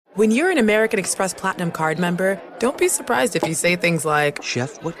When you're an American Express Platinum Card member, don't be surprised if you say things like,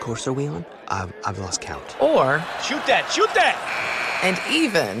 "Chef, what course are we on? I've lost count." Or, "Shoot that, shoot that!" And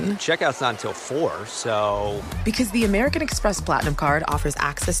even, "Checkout's not until 4, so..." Because the American Express Platinum Card offers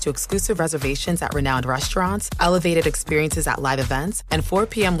access to exclusive reservations at renowned restaurants, elevated experiences at live events, and 4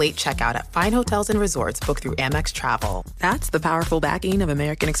 p.m. late checkout at fine hotels and resorts booked through Amex Travel. That's the powerful backing of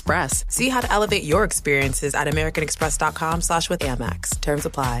American Express. See how to elevate your experiences at americanexpress.com/withAmex. Terms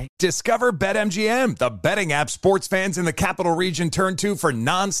apply. Discover BetMGM, the betting app sports fans in the capital region turn to for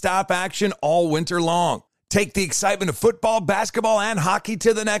nonstop action all winter long. Take the excitement of football, basketball, and hockey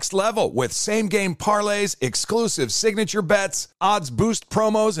to the next level with same-game parlays, exclusive signature bets, odds boost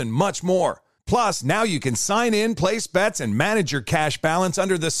promos, and much more. Plus, now you can sign in, place bets, and manage your cash balance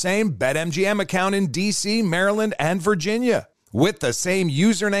under the same BetMGM account in D.C., Maryland, and Virginia. With the same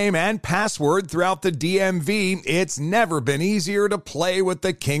username and password throughout the DMV, it's never been easier to play with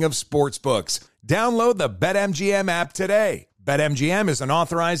the king of sportsbooks. Download the BetMGM app today. BetMGM is an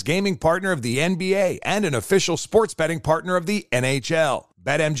authorized gaming partner of the NBA and an official sports betting partner of the NHL.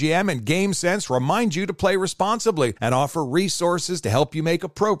 BetMGM and GameSense remind you to play responsibly and offer resources to help you make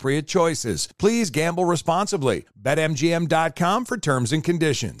appropriate choices. Please gamble responsibly. BetMGM.com for terms and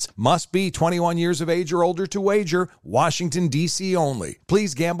conditions. Must be 21 years of age or older to wager. Washington, D.C. only.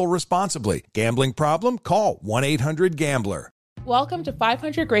 Please gamble responsibly. Gambling problem? Call 1-800-GAMBLER. Welcome to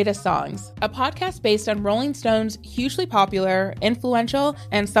 500 Greatest Songs, a podcast based on Rolling Stone's hugely popular, influential,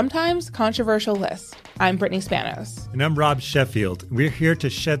 and sometimes controversial list. I'm Brittany Spanos. And I'm Rob Sheffield. We're here to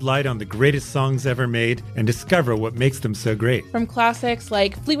shed light on the greatest songs ever made and discover what makes them so great. From classics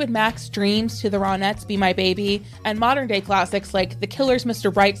like Fleetwood Mac's Dreams to the Ronettes' Be My Baby, and modern-day classics like The Killers'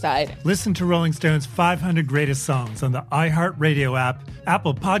 Mr. Brightside. Listen to Rolling Stone's 500 Greatest Songs on the iHeartRadio app,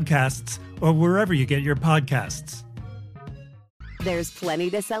 Apple Podcasts, or wherever you get your podcasts. There's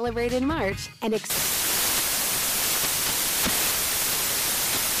plenty to celebrate in March and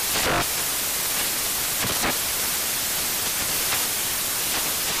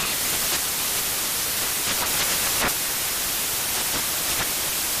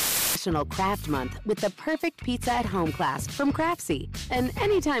National Craft Month with the perfect pizza at home class from Craftsy. And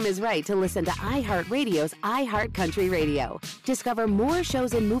anytime is right to listen to iHeartRadio's iHeartCountry Radio. Discover more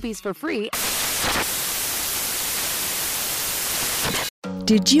shows and movies for free.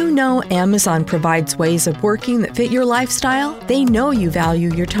 Did you know Amazon provides ways of working that fit your lifestyle? They know you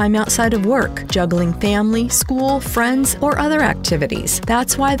value your time outside of work, juggling family, school, friends, or other activities.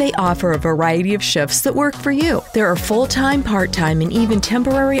 That's why they offer a variety of shifts that work for you. There are full-time, part-time, and even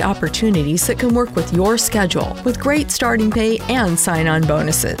temporary opportunities that can work with your schedule, with great starting pay and sign-on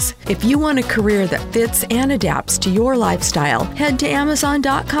bonuses. If you want a career that fits and adapts to your lifestyle, head to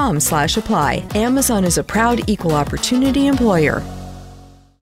Amazon.com/apply. Amazon is a proud equal opportunity employer.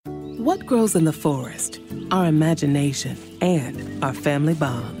 What grows in the forest? Our imagination and our family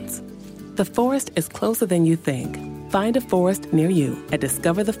bonds. The forest is closer than you think. Find a forest near you at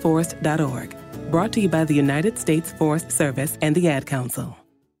discovertheforest.org. Brought to you by the United States Forest Service and the Ad Council.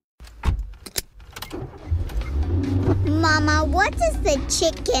 Mama, what does the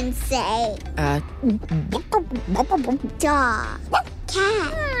chicken say? Dog.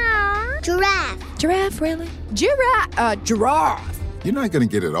 Cat. Giraffe. Giraffe, really? Giraffe. You're not going to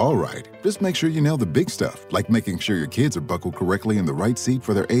get it all right. Just make sure you nail the big stuff, like making sure your kids are buckled correctly in the right seat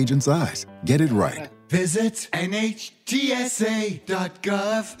for their age and size. Get it right. Visit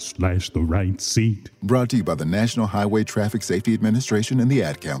NHTSA.gov/the right seat. Brought to you by the National Highway Traffic Safety Administration and the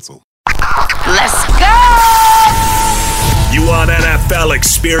Ad Council. Let's go! You want NFL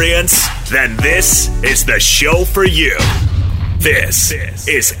experience? Then this is the show for you. This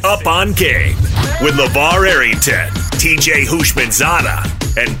is Up on Game with LeVar Arrington, TJ Houshmandzadeh,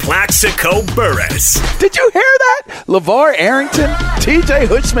 and Plaxico Burress. Did you hear that? LeVar Arrington, TJ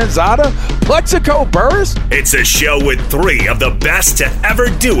Houshmandzadeh, Plaxico Burress? It's a show with 3 of the best to ever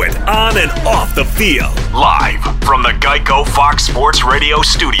do it on and off the field. Live from the Geico Fox Sports Radio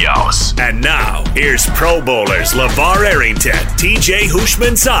studios. And now, here's Pro Bowlers LeVar Arrington, TJ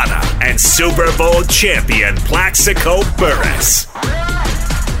Houshmandzadeh, and Super Bowl champion Plaxico Burress.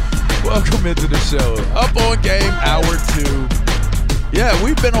 Welcome into the show. Up on Game, Hour 2. Yeah,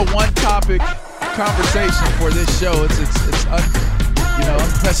 we've been a one-topic conversation for this show. It's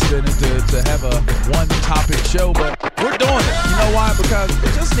unprecedented to have a one-topic show, but we're doing it. You know why? Because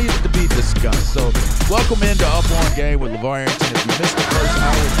it just needed to be discussed. So welcome into Up on Game with LeVar Arrington. If you missed the first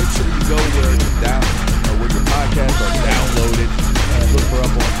hour, make sure you go where your podcasts are downloaded and look for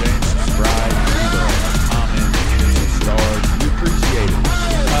Up on Game. Subscribe, leave a comment, stars. We appreciate it.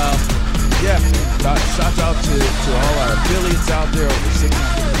 Shout out to all our affiliates out there, over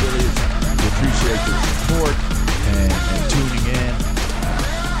 600 affiliates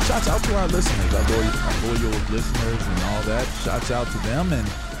our listeners, our loyal listeners and all that. Shouts out to them. And,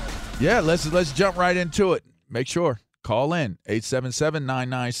 yeah, let's jump right into it. Make sure. Call in,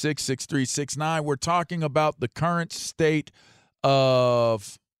 877-996-6369. We're talking about the current state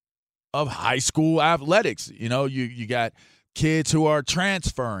of high school athletics. You know, you got kids who are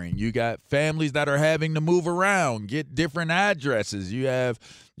transferring. You got families that are having to move around, get different addresses. You have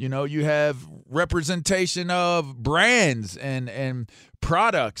representation of brands and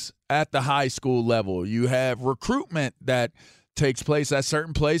products at the high school level. You have recruitment that takes place at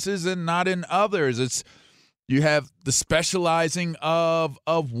certain places and not in others. You have the specializing of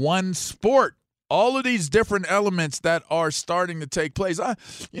one sport. All of these different elements that are starting to take place. I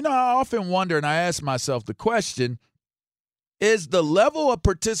often wonder, and I ask myself the question, is the level of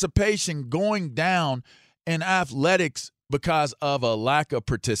participation going down in athletics because of a lack of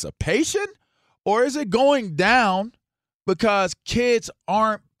participation? Or is it going down because kids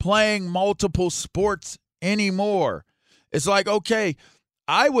aren't playing multiple sports anymore? It's like, okay,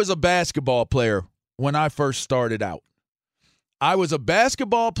 I was a basketball player when I first started out. I was a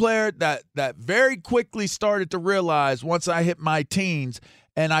basketball player that very quickly started to realize once I hit my teens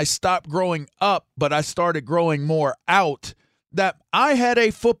and I stopped growing up, but I started growing more out, that I had a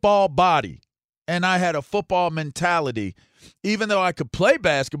football body and I had a football mentality. Even though I could play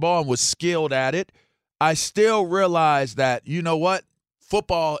basketball and was skilled at it, I still realized that, you know what,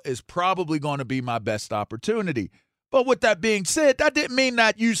 football is probably going to be my best opportunity. But with that being said, that didn't mean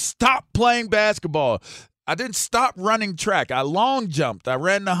that you stopped playing basketball. I didn't stop running track. I long jumped. I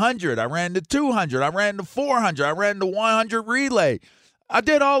ran the 100. I ran the 200. I ran the 400. I ran the 100 relay. I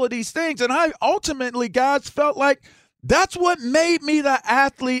did all of these things. And I ultimately, guys, felt like that's what made me the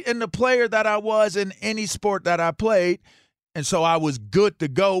athlete and the player that I was in any sport that I played. And so I was good to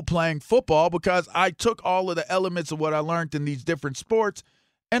go playing football because I took all of the elements of what I learned in these different sports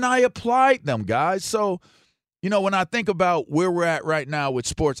and I applied them, guys. So, you know, when I think about where we're at right now with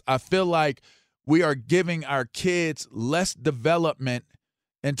sports, I feel like we are giving our kids less development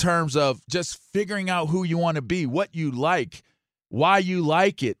in terms of just figuring out who you want to be, what you like, why you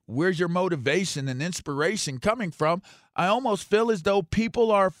like it, where's your motivation and inspiration coming from. I almost feel as though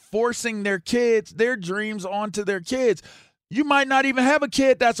people are forcing their kids, their dreams onto their kids. You might not even have a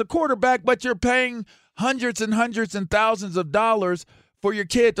kid that's a quarterback, but you're paying hundreds and thousands of dollars for your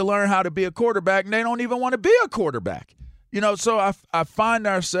kid to learn how to be a quarterback, and they don't even want to be a quarterback. You know, so I find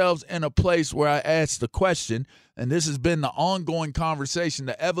ourselves in a place where I ask the question, and this has been the ongoing conversation,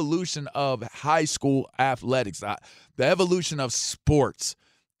 the evolution of high school athletics, the evolution of sports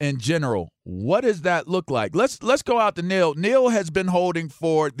in general. What does that look like? Let's go out to Neil. Neil has been holding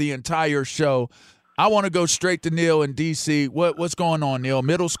for the entire show. I want to go straight to Neil in D.C. What's going on, Neil?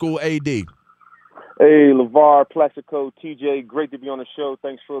 Middle school AD. Hey, LeVar, Plaxico, TJ, great to be on the show.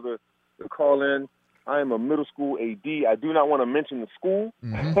 Thanks for the call in. I am a middle school AD. I do not want to mention the school.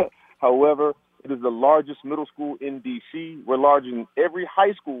 Mm-hmm. However, it is the largest middle school in D.C. We're larger than every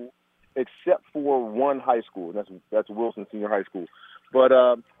high school except for one high school. That's Wilson Senior High School. But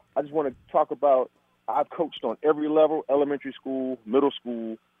I just want to talk about, I've coached on every level, elementary school, middle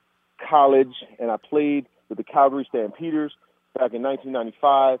school, college, and I played with the Calgary Stampeders back in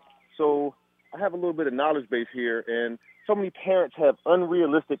 1995. So I have a little bit of knowledge base here, and so many parents have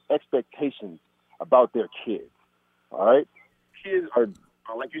unrealistic expectations about their kids, all right? Kids are,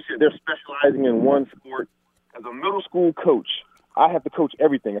 like you said, they're specializing in one sport. As a middle school coach, I have to coach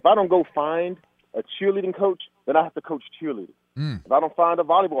everything. If I don't go find a cheerleading coach, then I have to coach cheerleading. If I don't find a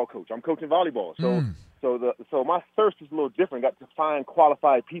volleyball coach, I'm coaching volleyball. So my thirst is a little different. Got to find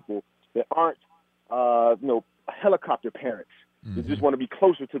qualified people that aren't, helicopter parents. They just want to be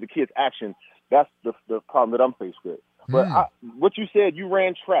closer to the kids' action. That's the problem that I'm faced with. But what you said, you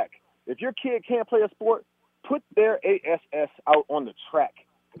ran track. If your kid can't play a sport, put their ASS out on the track.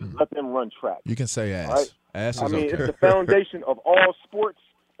 Let them run track. You can say ass. Right? Ass is okay. It's the foundation of all sports.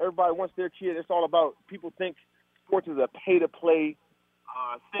 Everybody wants their kid. It's all about, people think sports is a pay-to-play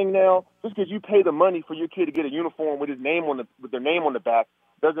thing now. Just because you pay the money for your kid to get a uniform with their name on the back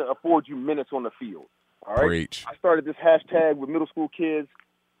doesn't afford you minutes on the field. All right. Preach. I started this hashtag with middle school kids.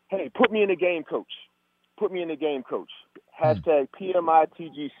 Hey, put me in the game, coach. Put me in the game, coach. Hashtag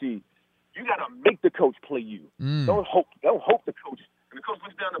PMITGC. You got to make the coach play you. Don't hope the coach. And the coach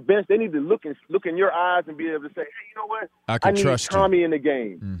looks down the bench. They need to look in your eyes and be able to say, hey, you know what? I need trust Tommy in the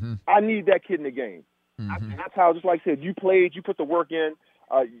game. I need that kid in the game. And that's how, just like I said, you played, you put the work in.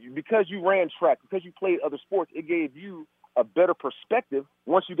 Because you ran track, because you played other sports, it gave you a better perspective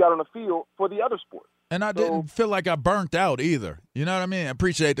once you got on the field for the other sport. And I didn't feel like I burnt out either. You know what I mean? I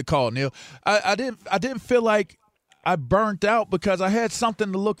appreciate the call, Neil. I didn't feel like I burnt out because I had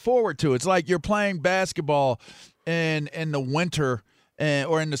something to look forward to. It's like you're playing basketball in the winter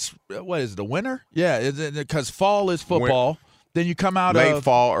or in the winter? Yeah, because fall is football. Then you come out late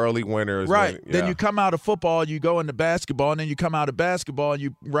fall, early winter. Right. Then you come out of football, you go into basketball, and then you come out of basketball and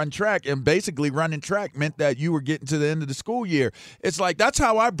you run track. And basically running track meant that you were getting to the end of the school year. It's like that's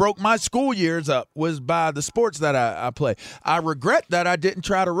how I broke my school years up, was by the sports that I play. I regret that I didn't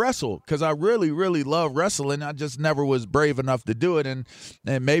try to wrestle because I really, really love wrestling. I just never was brave enough to do it. And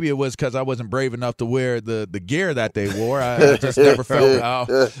maybe it was because I wasn't brave enough to wear the gear that they wore. I just never felt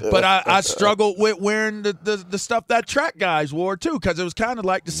But I struggled with wearing the stuff that track guys wore too, because it was kind of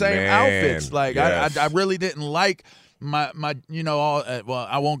like the same outfits. Like yes. I really didn't like my well,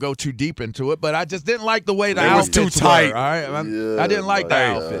 I won't go too deep into it, but I just didn't like the way the outfits was too tight. Were, all right, I didn't like the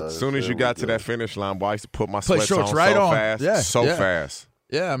outfits. As soon as you got to that finish line, boy, I used to put my sweats on right so on. fast, fast.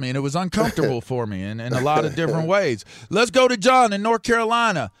 Yeah, I mean, it was uncomfortable for me in a lot of different ways. Let's go to John in North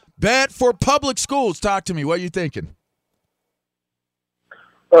Carolina. Bad for public schools. Talk to me. What are you thinking?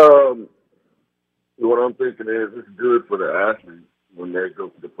 What I'm thinking is it's good for the athletes when they go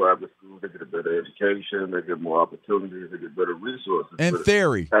to the private school. They get a better education. They get more opportunities. They get better resources. In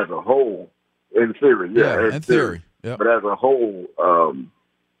theory. As a whole. In theory, yeah. In theory. Yep. But as a whole,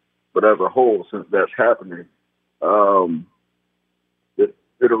 since that's happening,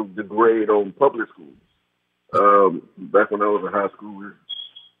 it'll degrade on public schools. Back when I was in high school,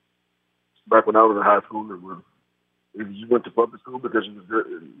 it was if you went to public school because you were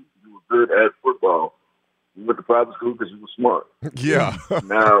good at football. You went to private school because you were smart. Yeah.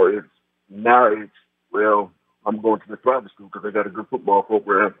 now it's well, I'm going to the private school because they got a good football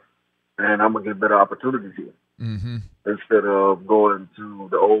program, and I'm gonna get better opportunities here instead of going to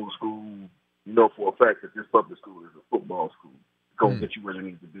the old school. You know for a fact that this public school is a football school. It's gonna get you where you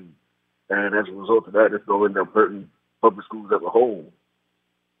need to be, and as a result of that, it's gonna end up hurting public schools as a whole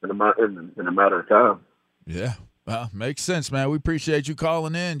in a matter of time. Yeah. Makes sense, man. We appreciate you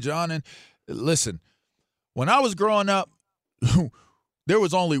calling in, John. And listen, when I was growing up, there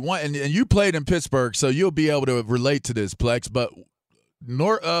was only one, and you played in Pittsburgh, so you'll be able to relate to this, Plex, but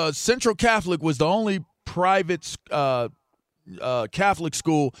Central Catholic was the only private Catholic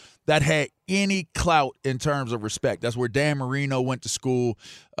school that had any clout in terms of respect. That's where Dan Marino went to school.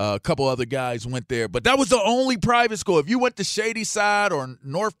 A couple other guys went there. But that was the only private school. If you went to Shady Side or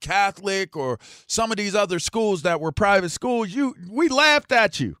North Catholic or some of these other schools that were private schools, we laughed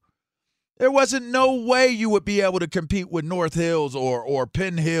at you. There wasn't no way you would be able to compete with North Hills or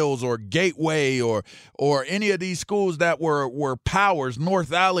Penn Hills or Gateway or any of these schools that were powers,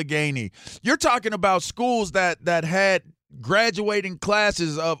 North Allegheny. You're talking about schools that had graduating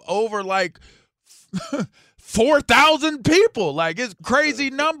classes of over like 4,000 people. Like, it's crazy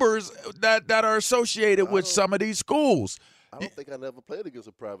numbers that are associated with some of these schools. I don't think I never played against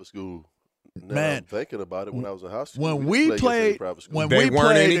a private school. Now Man, I'm thinking about it when I was in high school. When we played, they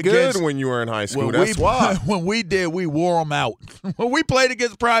weren't any good when you were in high school. That's why. When we did, we wore them out. When we played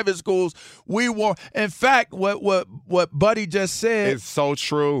against private schools, we wore. In fact, what Buddy just said, it's so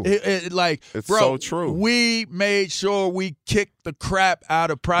true. It's so true. We made sure we kicked the crap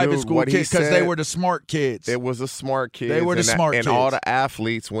out of private school kids because they were the smart kids. It was the smart kids. They were the smart kids. And all the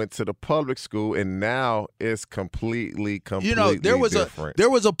athletes went to the public school, and now it's completely different. There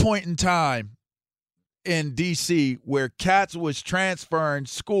was a point in time in D.C. where cats was transferring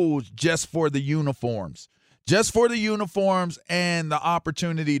schools just for the uniforms. Just for the uniforms and the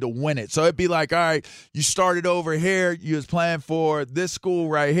opportunity to win it. So it'd be like, all right, you started over here, you was playing for this school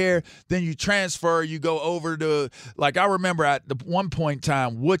right here, then you transfer, you go over to, like I remember at the one point in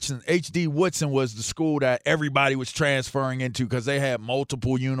time, H.D. Woodson was the school that everybody was transferring into because they had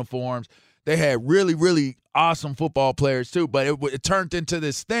multiple uniforms. They had really, really awesome football players too, but it turned into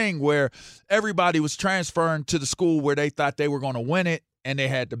this thing where everybody was transferring to the school where they thought they were going to win it, and they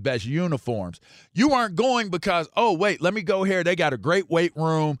had the best uniforms. You weren't going because, oh, wait, let me go here. They got a great weight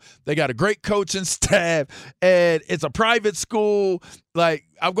room. They got a great coaching staff, and it's a private school. Like,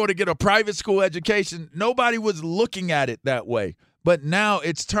 I'm going to get a private school education. Nobody was looking at it that way. But now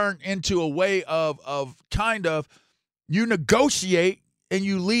it's turned into a way of kind of you negotiate and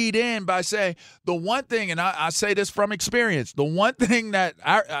you lead in by saying the one thing, and I say this from experience, the one thing that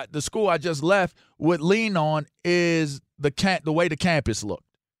the school I just left would lean on is the way the campus looked.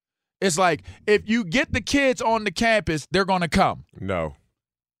 It's like, if you get the kids on the campus, they're going to come. No.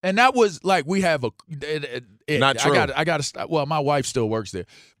 And that was like, we have it. Not true. I got to stop. Well, my wife still works there.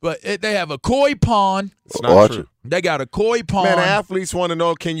 But they have a koi pond. It's not true. They got a koi pond. Man, athletes want to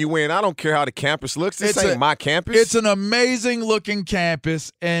know, can you win? I don't care how the campus looks. This ain't my campus. It's an amazing-looking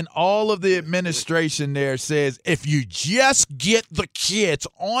campus, and all of the administration there says if you just get the kids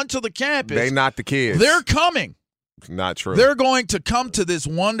onto the campus. They not the kids. They're coming. Not true. They're going to come to this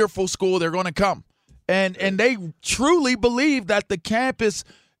wonderful school. They're going to come. And they truly believe that the campus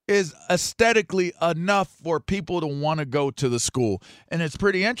is aesthetically enough for people to want to go to the school. And it's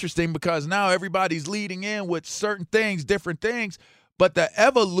pretty interesting because now everybody's leading in with certain things, different things. But the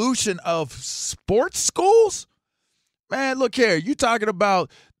evolution of sports schools, man, look here. You talking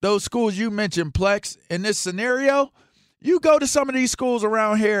about those schools you mentioned, Plex, in this scenario. You go to some of these schools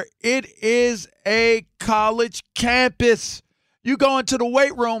around here, it is a college campus. You go into the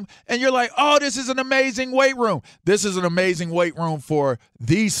weight room, and you're like, oh, this is an amazing weight room. This is an amazing weight room for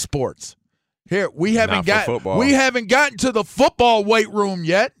these sports. Here, we haven't gotten to the football weight room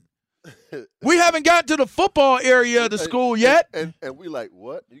yet. We haven't gotten to the football area of the school yet. And we like,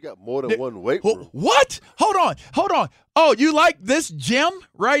 what? You got more than one weight room? What? Hold on. Oh, you like this gym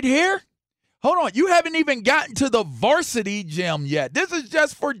right here? Hold on. You haven't even gotten to the varsity gym yet. This is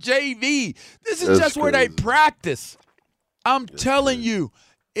just for JV. This is just where they practice. I'm telling you,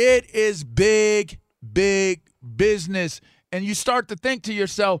 it is big, big business. And you start to think to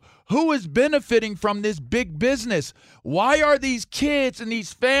yourself, who is benefiting from this big business? Why are these kids and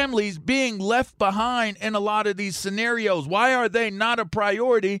these families being left behind in a lot of these scenarios? Why are they not a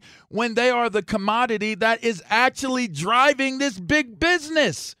priority when they are the commodity that is actually driving this big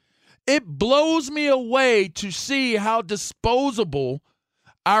business? It blows me away to see how disposable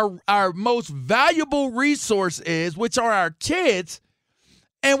our most valuable resource is, which are our kids,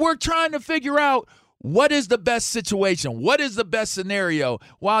 and we're trying to figure out what is the best situation, what is the best scenario,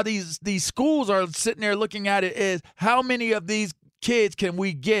 while these schools are sitting there looking at it is how many of these kids can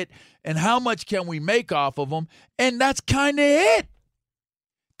we get and how much can we make off of them, and that's kind of it.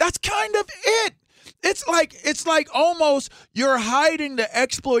 That's kind of it. It's like almost you're hiding the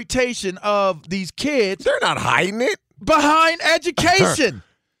exploitation of these kids. They're not hiding it. Behind education.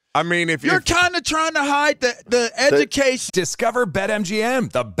 I mean, if you're kind of trying to hide the education. Discover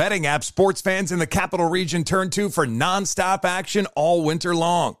BetMGM, the betting app sports fans in the capital region turn to for nonstop action all winter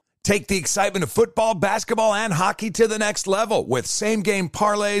long. Take the excitement of football, basketball, and hockey to the next level with same-game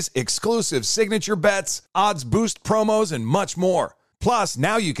parlays, exclusive signature bets, odds boost promos, and much more. Plus,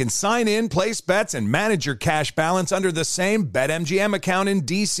 now you can sign in, place bets, and manage your cash balance under the same BetMGM account in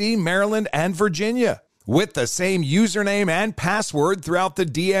D.C., Maryland, and Virginia. With the same username and password throughout the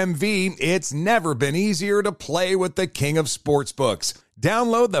DMV, it's never been easier to play with the king of sportsbooks.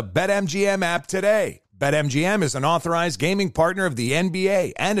 Download the BetMGM app today. BetMGM is an authorized gaming partner of the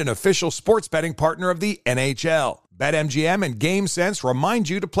NBA and an official sports betting partner of the NHL. BetMGM and GameSense remind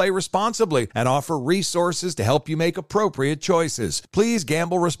you to play responsibly and offer resources to help you make appropriate choices. Please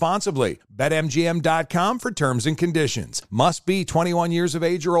gamble responsibly. BetMGM.com for terms and conditions. Must be 21 years of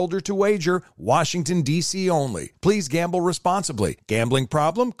age or older to wager. Washington, D.C. only. Please gamble responsibly. Gambling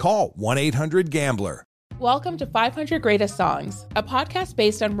problem? Call 1-800-GAMBLER. Welcome to 500 Greatest Songs, a podcast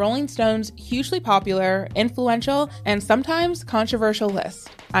based on Rolling Stone's hugely popular, influential, and sometimes controversial list.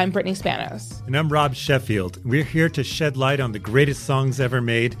 I'm Brittany Spanos. And I'm Rob Sheffield. We're here to shed light on the greatest songs ever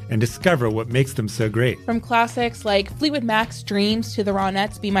made and discover what makes them so great. From classics like Fleetwood Mac's Dreams to the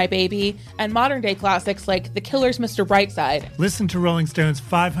Ronettes' Be My Baby, and modern-day classics like The Killers' Mr. Brightside. Listen to Rolling Stone's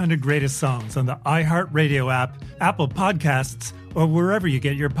 500 Greatest Songs on the iHeartRadio app, Apple Podcasts, or wherever you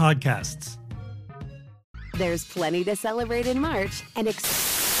get your podcasts. There's plenty to celebrate in March and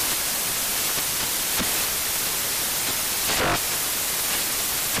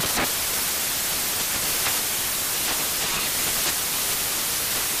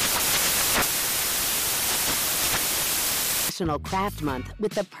National Craft Month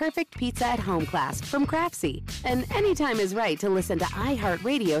with the perfect pizza at home class from Craftsy. And anytime is right to listen to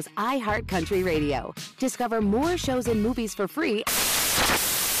iHeartRadio's iHeart Country Radio. Discover more shows and movies for free.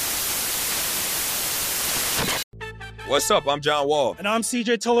 What's up? I'm John Wall. And I'm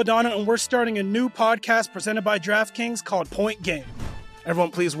CJ Toledano, and we're starting a new podcast presented by DraftKings called Point Game. Everyone,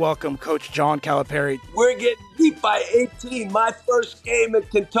 please welcome Coach John Calipari. We're getting beat by 18. My first game in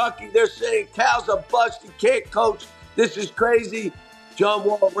Kentucky, they're saying Cal's a bust. He can't coach. This is crazy. John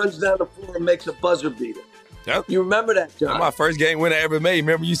Wall runs down the floor and makes a buzzer beater. Yep. You remember that, John? That's my first game win I ever made.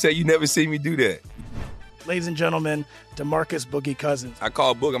 Remember you said you never seen me do that. Ladies and gentlemen, DeMarcus Boogie Cousins. I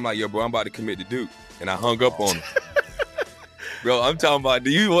called Boog. I'm like, yo, bro, I'm about to commit to Duke. And I hung up on him. Bro, I'm talking about, do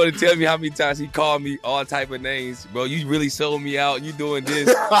you want to tell me how many times he called me all type of names? Bro, you really sold me out. You doing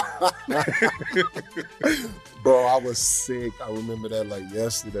this. Bro, I was sick. I remember that like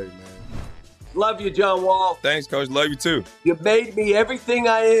yesterday, man. Love you, John Wall. Thanks, Coach. Love you, too. You made me everything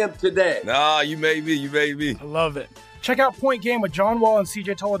I am today. Nah, you made me. You made me. I love it. Check out Point Game with John Wall and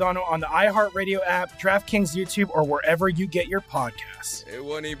CJ Toledano on the iHeartRadio app, DraftKings YouTube, or wherever you get your podcasts. It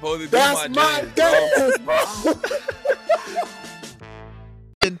wasn't even supposed to be That's my game, bro.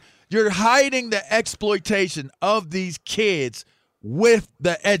 You're hiding the exploitation of these kids with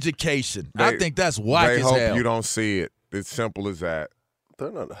the education. I think that's whack as hell. They hope you don't see it. It's simple as that.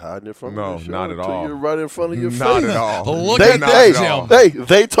 They're not hiding it from you. No, not at all. You're right in front of your face. Not at all. Look at that, Jim.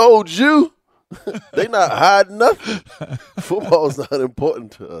 They told you. They not hiding nothing. Football's not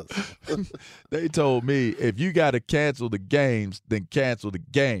important to us. They told me, if you got to cancel the games, then cancel the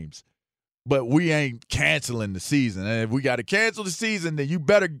games. But we ain't canceling the season. And if we got to cancel the season, then you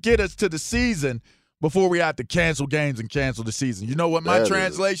better get us to the season before we have to cancel games and cancel the season. You know what my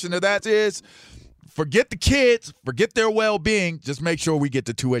translation of that is? Forget the kids. Forget their well-being. Just make sure we get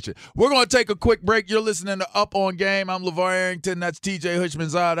the tuition. We're going to take a quick break. You're listening to Up On Game. I'm LeVar Arrington. That's TJ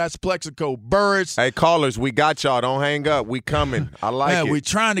Hushmanzada. That's Plexico Burris. Hey, callers, we got y'all. Don't hang up. We coming. I like it. We're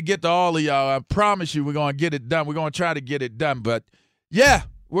trying to get to all of y'all. I promise you we're going to get it done. We're going to try to get it done. But, yeah,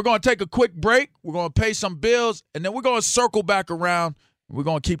 we're going to take a quick break. We're going to pay some bills, and then we're going to circle back around. We're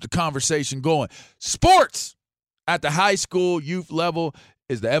going to keep the conversation going. Sports at the high school, youth level.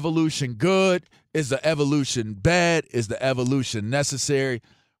 Is the evolution good? Is the evolution bad? Is the evolution necessary?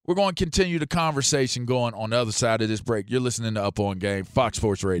 We're going to continue the conversation going on the other side of this break. You're listening to Up On Game, Fox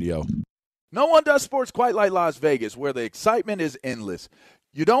Sports Radio. No one does sports quite like Las Vegas, where the excitement is endless.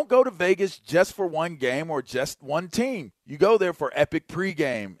 You don't go to Vegas just for one game or just one team. You go there for epic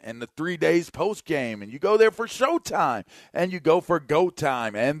pregame and the 3 days postgame, and you go there for showtime, and you go for go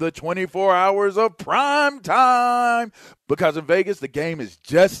time and the 24 hours of prime time. Because in Vegas, the game is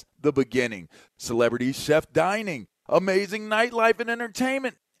just the beginning. Celebrity chef dining, amazing nightlife and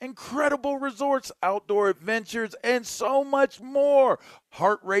entertainment, incredible resorts, outdoor adventures, and so much more.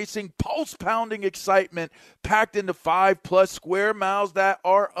 Heart-racing, pulse-pounding excitement packed into 5+ square miles that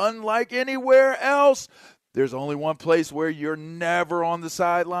are unlike anywhere else. There's only one place where you're never on the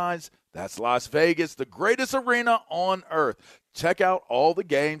sidelines. That's Las Vegas, the greatest arena on earth. Check out all the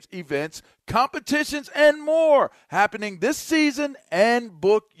games, events, competitions, and more happening this season, and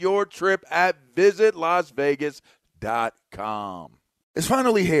book your trip at visitlasvegas.com. It's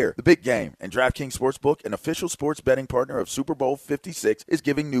finally here. The big game, and DraftKings Sportsbook, an official sports betting partner of Super Bowl 56, is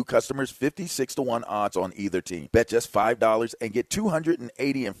giving new customers 56-1 odds on either team. Bet just $5 and get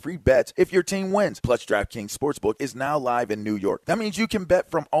 $280 in free bets if your team wins. Plus, DraftKings Sportsbook is now live in New York. That means you can bet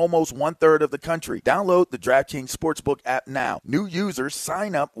from almost 1/3 of the country. Download the DraftKings Sportsbook app now. New users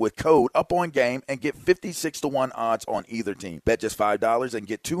sign up with code UPONGAME and get 56-1 odds on either team. Bet just $5 and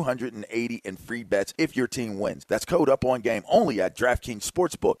get $280 in free bets if your team wins. That's code UPONGAME only at DraftKings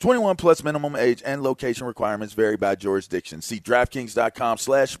Sportsbook. 21+ minimum age and location requirements vary by jurisdiction. See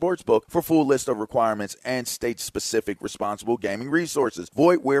DraftKings.com/sportsbook for full list of requirements and state-specific responsible gaming resources.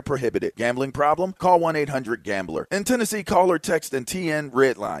 Void where prohibited. Gambling problem? Call 1-800-GAMBLER. In Tennessee, call or text and TN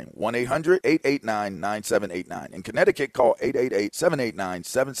Redline 1-800-889-9789. In Connecticut, call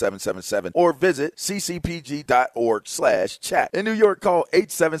 888-789-7777 or visit ccpg.org/chat. In New York, call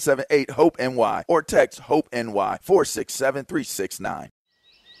 877-8-HOPE-NY or text HOPE-NY 467-369.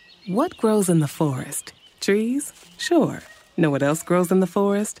 What grows in the forest? Trees? Sure. Know what else grows in the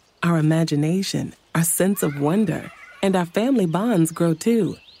forest? Our imagination, our sense of wonder, and our family bonds grow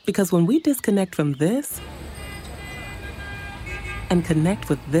too. Because when we disconnect from this and connect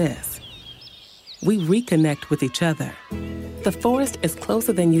with this, we reconnect with each other. The forest is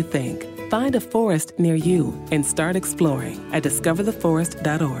closer than you think. Find a forest near you and start exploring at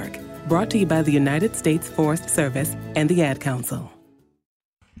discovertheforest.org. Brought to you by the United States Forest Service and the Ad Council.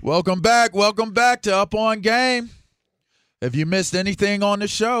 Welcome back to Up On Game. If you missed anything on the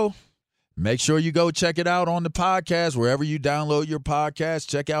show, make sure you go check it out on the podcast, wherever you download your podcast.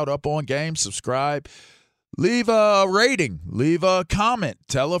 Check out Up On Game, subscribe, leave a rating, leave a comment,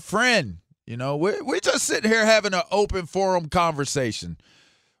 tell a friend. You know, we're just sitting here having an open forum conversation.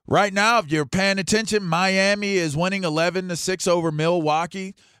 Right now, if you're paying attention, Miami is winning 11-6 over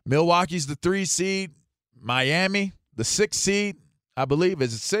Milwaukee. Milwaukee's the 3 seed. Miami, the 6 seed. I believe,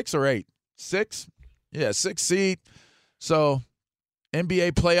 is it 6 or 8? 6? Yeah, 6 seed. So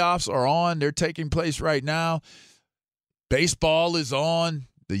NBA playoffs are on. They're taking place right now. Baseball is on.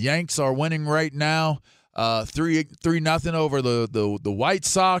 The Yanks are winning right now. 3-0 over the White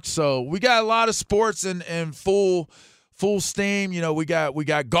Sox. So we got a lot of sports in full full steam. You know, we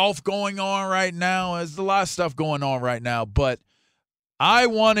got golf going on right now. There's a lot of stuff going on right now. But I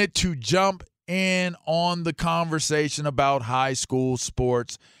wanted to jump in on the conversation about high school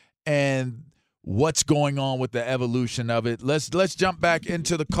sports and what's going on with the evolution of it. Let's jump back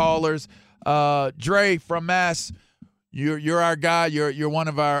into the callers. Dre from Mass, you're our guy. You're one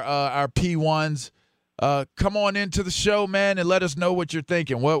of our P1s. Come on into the show, man, and let us know what you're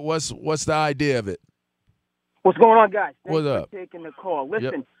thinking. What's the idea of it? What's going on, guys? Thanks What's up? for taking the call.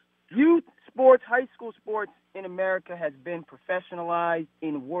 Listen, youth sports, high school sports in America has been professionalized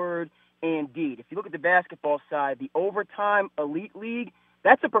in word and deed. If you look at the basketball side, the Overtime Elite League,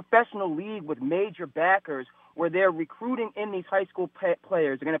 that's a professional league with major backers where they're recruiting in these high school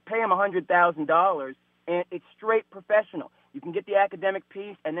players. They're going to pay them $100,000, and it's straight professional. You can get the academic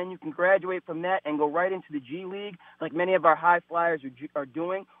piece, and then you can graduate from that and go right into the G League, like many of our high flyers are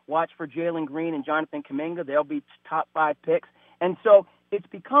doing. Watch for Jalen Green and Jonathan Kuminga. They'll be top 5 picks. And so it's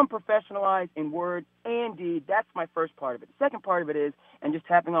become professionalized in word and deed. That's my first part of it. The second part of it is, and just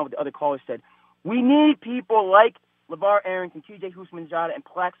tapping on what the other caller said, we need people like LeVar Arrington, TJ Houshmandzadeh, and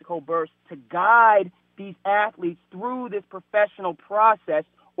Plaxico Burress to guide these athletes through this professional process,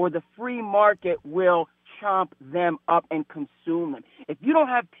 or the free market will chomp them up and consume them. If you don't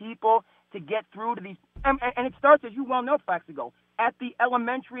have people to get through to these, and it starts, as you well know, Plaxico, at the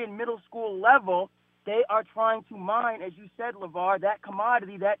elementary and middle school level, they are trying to mine, as you said, LeVar, that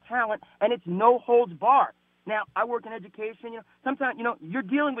commodity, that talent, and it's no holds bar. Now, I work in education. Sometimes, you're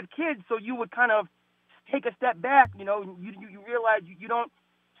dealing with kids, so you would kind of take a step back. You realize you don't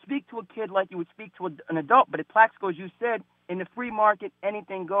speak to a kid like you would speak to an adult. But at Plaxico, as you said, in the free market,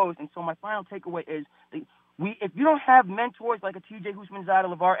 anything goes. And so my final takeaway is if you don't have mentors like a TJ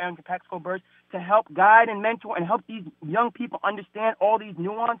Houshmandzadeh, LeVar Arrington, Plaxico Burress to help guide and mentor and help these young people understand all these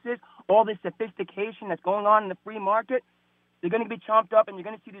nuances, all this sophistication that's going on in the free market, they're going to be chomped up, and you're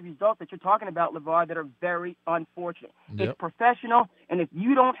going to see the results that you're talking about, LeVar, that are very unfortunate. Yep. It's professional, and if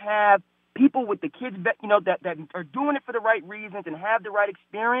you don't have people with the kids that are doing it for the right reasons and have the right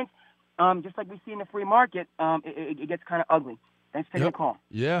experience, just like we see in the free market, it gets kind of ugly. Thanks for taking the call.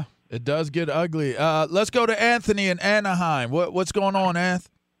 Yeah, it does get ugly. Let's go to Anthony in Anaheim. What's going on, Anth?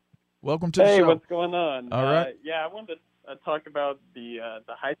 Welcome to the show. Hey, what's going on? All right. I wanted to talk about the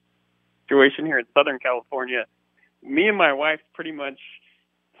high situation here in Southern California. Me and my wife pretty much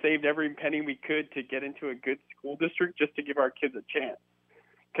saved every penny we could to get into a good school district just to give our kids a chance.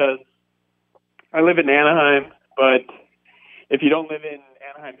 Because I live in Anaheim, but if you don't live in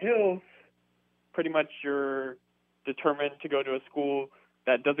Anaheim Hills, pretty much you're determined to go to a school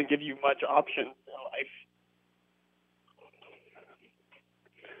that doesn't give you much options in life.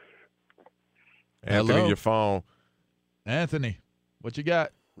 Anthony, Hello? your phone. Anthony, what you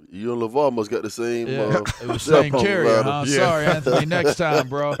got? You and LeVar must got the same. It was same carrier, huh? Yeah. Sorry, Anthony. Next time,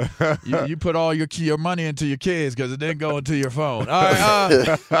 bro. You put all your money into your kids because it didn't go into your phone. All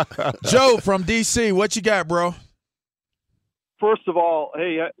right, Joe from D.C., what you got, bro? First of all,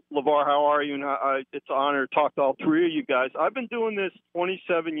 hey, LeVar, how are you? And it's an honor to talk to all three of you guys. I've been doing this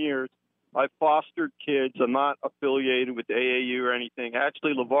 27 years. I've fostered kids. I'm not affiliated with AAU or anything.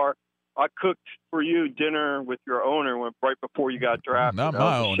 Actually, LeVar, I cooked for you dinner with your owner right before you got drafted. Not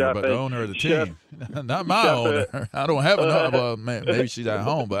my owner, but the owner of the team. Not my owner. I don't have an owner. Well, maybe she's at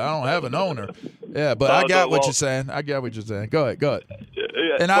home, but I don't have an owner. Yeah, but I got what you're saying. I got what you're saying. Go ahead.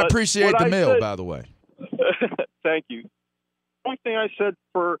 Yeah, and I appreciate the meal, by the way. Thank you. The only thing I said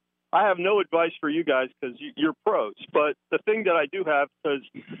I have no advice for you guys because you're pros. But the thing that I do have, because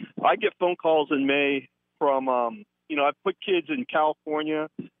I get phone calls in May from, I put kids in California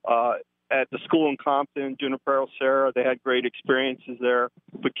at the school in Compton, Junipero Serra. They had great experiences there.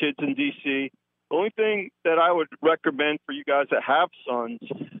 Put kids in D.C. The only thing that I would recommend for you guys that have sons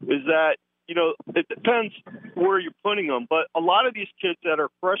is that, it depends where you're putting them. But a lot of these kids that are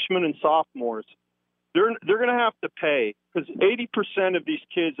freshmen and sophomores, they're going to have to pay because 80% of these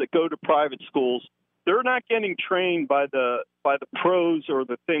kids that go to private schools, they're not getting trained by the pros or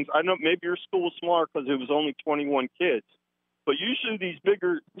the things. I know maybe your school was smaller because it was only 21 kids, but usually these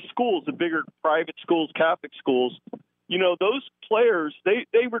bigger schools, the bigger private schools, Catholic schools, those players,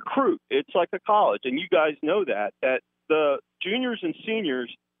 they recruit. It's like a college, and you guys know that the juniors and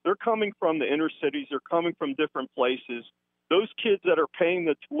seniors, they're coming from the inner cities. They're coming from different places. Those kids that are paying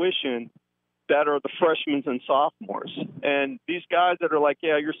the tuition that are the freshmen and sophomores. And these guys that are like,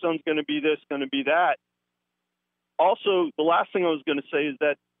 yeah, your son's going to be this, going to be that. Also, the last thing I was going to say is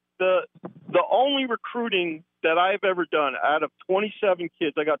that the only recruiting that I've ever done out of 27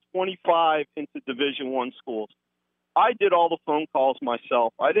 kids, I got 25 into Division I schools. I did all the phone calls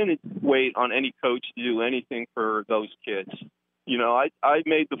myself. I didn't wait on any coach to do anything for those kids. You know, I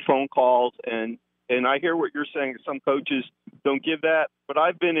made the phone calls, and I hear what you're saying. Some coaches don't give that, but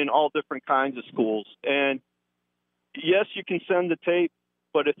I've been in all different kinds of schools. And yes, you can send the tape,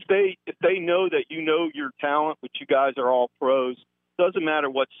 but if they know that you know your talent, which you guys are all pros, doesn't matter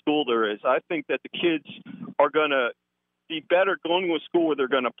what school there is. I think that the kids are going to be better going to a school where they're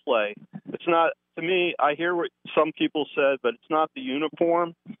going to play. It's not, to me, I hear what some people said, but it's not the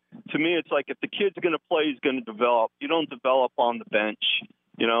uniform. To me, it's like if the kid's going to play, he's going to develop. You don't develop on the bench,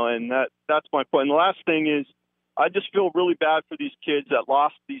 you know, and that's my point. And the last thing is, I just feel really bad for these kids that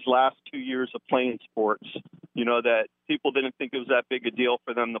lost these last 2 years of playing sports, you know, that people didn't think it was that big a deal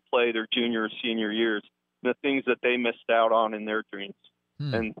for them to play their junior or senior years, the things that they missed out on in their dreams.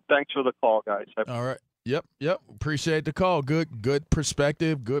 And thanks for the call, guys. All right. Yep. Appreciate the call. Good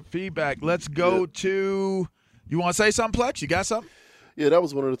perspective, good feedback. Let's go to – you want to say something, Plex? You got something? Yeah, that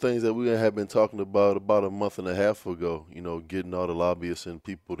was one of the things that we have been talking about a month and a half ago, you know, getting all the lobbyists and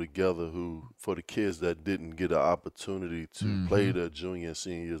people together who, for the kids that didn't get an opportunity to play their junior and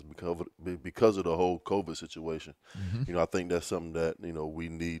senior years because of the whole COVID situation. You know, I think that's something that, you know, we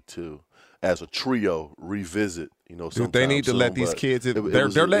need to, as a trio, revisit, you know, they need to let these kids,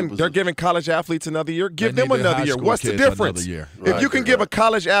 they're giving college athletes another year. Give them another year. What's the difference? If you can give a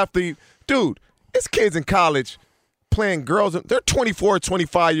college athlete, dude, it's kids in college playing girls. They're 24,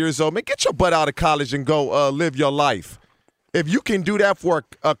 25 years old. Man, get your butt out of college and go live your life. If you can do that for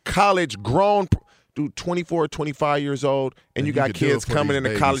a college grown dude, 24, 25 years old, and you got kids coming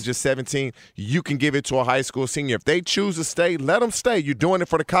into college at 17, you can give it to a high school senior. If they choose to stay, let them stay. You're doing it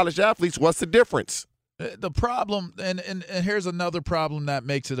for the college athletes. What's the difference? The problem, and here's another problem that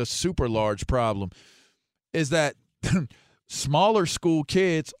makes it a super large problem, is that smaller school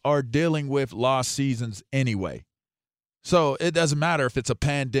kids are dealing with lost seasons anyway. So it doesn't matter if it's a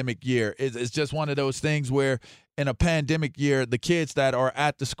pandemic year. It's just one of those things where in a pandemic year, the kids that are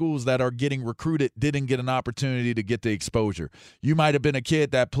at the schools that are getting recruited didn't get an opportunity to get the exposure. You might have been a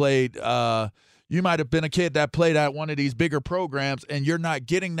kid that played at one of these bigger programs, and you're not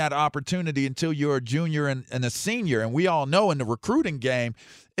getting that opportunity until you're a junior and a senior. And we all know in the recruiting game,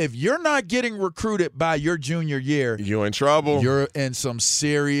 if you're not getting recruited by your junior year, you're in trouble. You're in some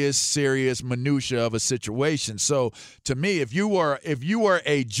serious minutia of a situation. So to me, if you are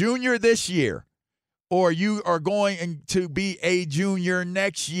a junior this year, or you are going to be a junior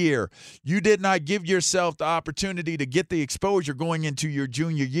next year, you did not give yourself the opportunity to get the exposure going into your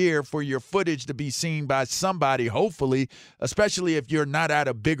junior year for your footage to be seen by somebody, hopefully, especially if you're not at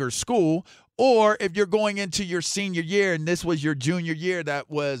a bigger school, or if you're going into your senior year and this was your junior year that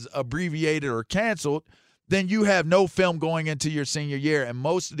was abbreviated or canceled, then you have no film going into your senior year. And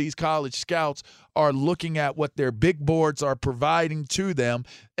most of these college scouts are looking at what their big boards are providing to them.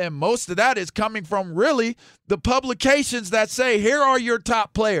 And most of that is coming from really the publications that say, here are your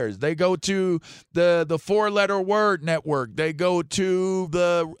top players. They go to the four-letter word network. They go to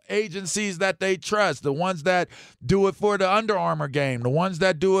the agencies that they trust, the ones that do it for the Under Armour game, the ones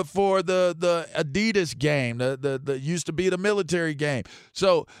that do it for the Adidas game, the used to be the military game.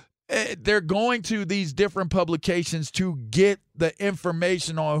 So they're going to these different publications to get the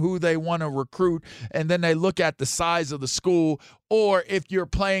information on who they want to recruit, and then they look at the size of the school, or if you're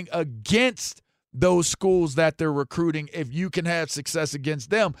playing against those schools that they're recruiting, if you can have success against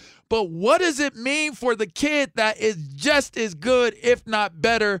them. But what does it mean for the kid that is just as good, if not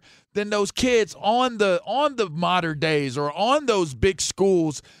better, than those kids on the modern days or on those big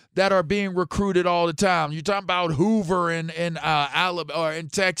schools that are being recruited all the time? You're talking about Hoover in Alabama, or in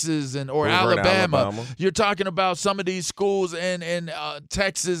Texas, or Alabama. You're talking about some of these schools in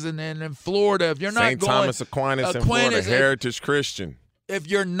Texas and in Florida. If you're not St. Thomas Aquinas in Florida, Heritage Christian. If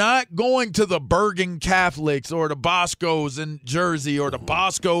you're not going to the Bergen Catholics or the Boscos in Jersey or the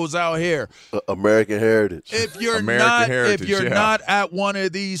Boscos out here, American Heritage. If you're not at one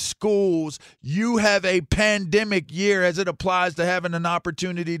of these schools, you have a pandemic year as it applies to having an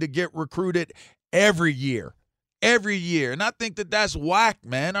opportunity to get recruited every year. Every year. And I think that that's whack,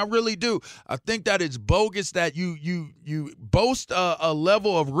 man. I really do. I think that it's bogus that you boast a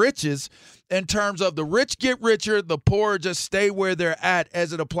level of riches in terms of the rich get richer, the poor just stay where they're at,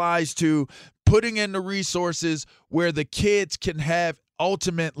 as it applies to putting in the resources where the kids can have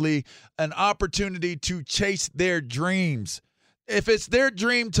ultimately an opportunity to chase their dreams. if it's their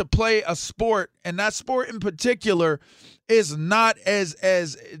dream to play a sport, and that sport in particular is not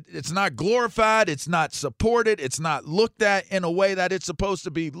it's not glorified, it's not supported, it's not looked at in a way that it's supposed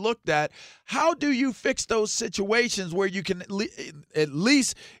to be looked at, how do you fix those situations where you can at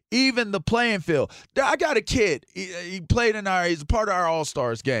least even the playing field? I got a kid. He played he's a part of our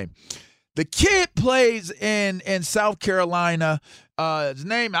All-Stars game. The kid plays in South Carolina. His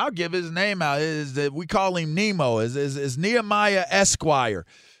name, I'll give his name out, we call him Nemo, is Nehemiah Esquire.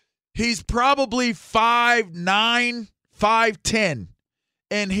 He's probably 5'9", 5'10",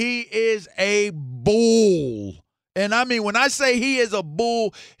 and he is a bull. And I mean, when I say he is a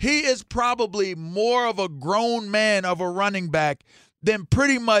bull, he is probably more of a grown man of a running back than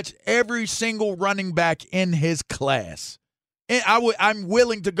pretty much every single running back in his class. And I'm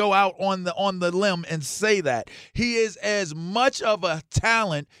willing to go out on the limb and say that. He is as much of a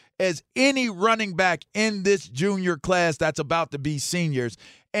talent as any running back in this junior class that's about to be seniors.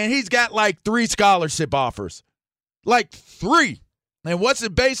 And he's got like 3 scholarship offers. Like 3. And what's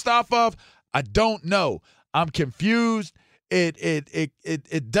it based off of? I don't know. I'm confused.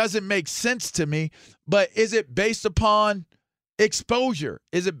 It doesn't make sense to me. But is it based upon exposure?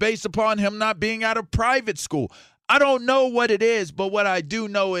 Is it based upon him not being out of private school? I don't know what it is, but what I do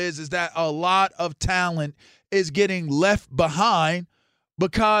know is that a lot of talent is getting left behind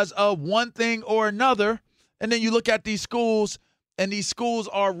because of one thing or another. And then you look at these schools, and these schools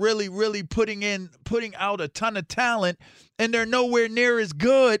are really, really putting out a ton of talent, and they're nowhere near as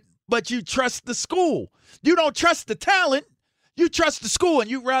good, but you trust the school. You don't trust the talent. You trust the school,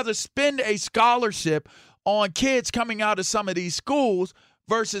 and you'd rather spend a scholarship on kids coming out of some of these schools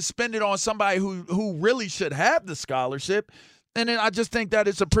versus spend it on somebody who really should have the scholarship. And then I just think that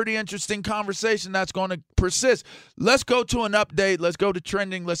it's a pretty interesting conversation that's going to persist. Let's go to an update. Let's go to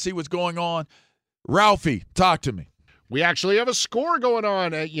trending. Let's see what's going on. Ralphie, talk to me. We actually have a score going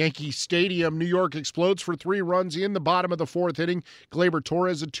on at Yankee Stadium. New York explodes for 3 runs in the bottom of the 4th inning. Gleyber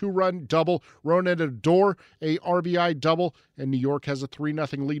Torres, a 2-run double. Ronald Odor, a RBI double. And New York has a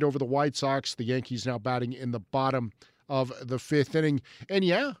 3-0 lead over the White Sox. The Yankees now batting in the bottom of the 5th inning. And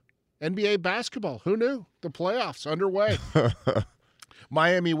yeah, NBA basketball. Who knew? The playoffs underway.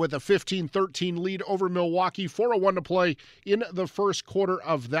 Miami with a 15-13 lead over Milwaukee. 4:01 to play in the first quarter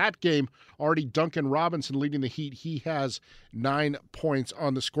of that game. Already Duncan Robinson leading the Heat. He has 9 points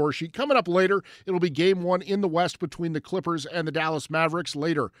on the score sheet. Coming up later, it'll be game 1 in the West between the Clippers and the Dallas Mavericks.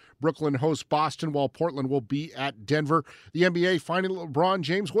 Later, Brooklyn hosts Boston while Portland will be at Denver. The NBA finding LeBron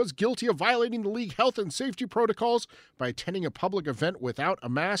James was guilty of violating the league health and safety protocols by attending a public event without a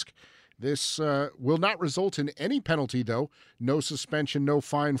mask. This will not result in any penalty, though. No suspension, no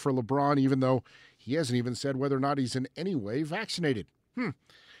fine for LeBron, even though he hasn't even said whether or not he's in any way vaccinated.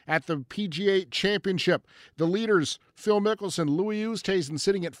 At the PGA Championship, the leaders, Phil Mickelson, Louis Oosthuizen,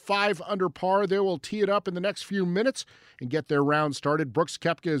 sitting at 5 under par. They will tee it up in the next few minutes and get their round started. Brooks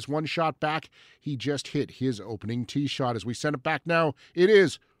Koepka is 1 shot back. He just hit his opening tee shot. As we send it back now, it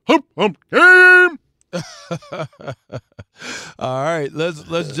is Hump Game! All right,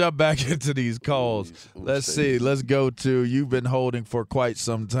 let's jump back into these calls. Let's see. Let's go to, you've been holding for quite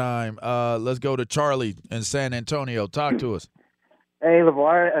some time. Let's go to Charlie in San Antonio. Talk to us. Hey,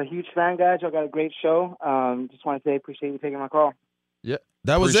 LeVar, a huge fan, guys. Y'all got a great show. Just want to say appreciate you taking my call. Yeah,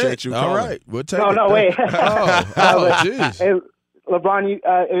 that was appreciate it. You all right, we'll take it. No, wait. Jeez. Hey, LeBron,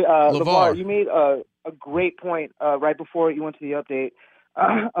 LeVar, you made a great point right before you went to the update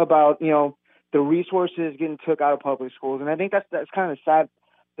about the resources getting took out of public schools, and I think that's kind of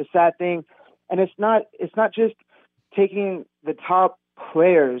the sad thing. And it's not just taking the top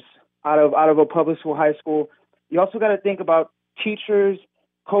players out of a public school, high school. You also got to think about teachers,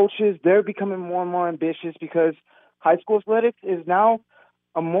 coaches. They're becoming more and more ambitious because high school athletics is now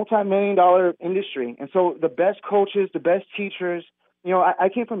a multi-million-dollar industry. And so the best coaches, the best teachers. I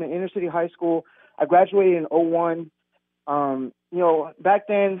came from an inner city high school. I graduated in 2001. Back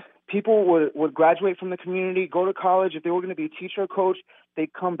then, people would graduate from the community, go to college. If they were going to be a teacher or coach,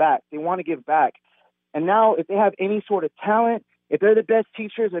 they'd come back. They want to give back. And now if they have any sort of talent, if they're the best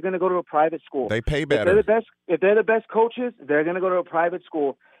teachers, they're going to go to a private school. They pay better. If they're the best coaches, they're going to go to a private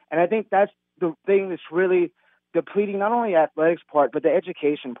school. And I think that's the thing that's really depleting not only the athletics part, but the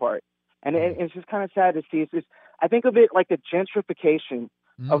education part. And it's just kind of sad to see. I think of it like the gentrification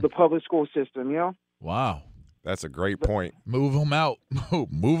of the public school system, Wow. That's a great point. Move them out.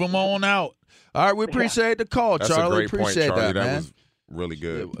 Move them on out. All right, we appreciate the call, That's Charlie. A great appreciate point, Charlie. that, man. Was really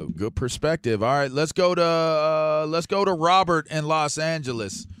good. Good perspective. All right, let's go to Robert in Los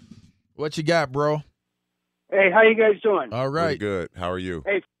Angeles. What you got, bro? Hey, how you guys doing? All right. Pretty good. How are you?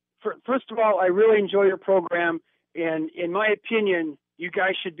 Hey, first of all, I really enjoy your program, And in my opinion, you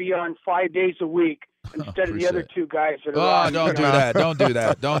guys should be on 5 days a week instead of the other two guys that are on. Don't do that. Don't do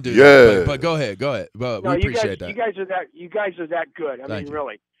that. Don't do that. But go ahead. But no, we appreciate that. You guys are that good. I mean,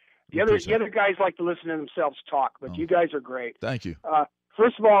 really. The other guys like to listen to themselves talk, but you guys are great. Thank you.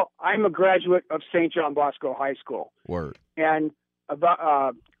 First of all, I'm a graduate of St. John Bosco High School. Word. And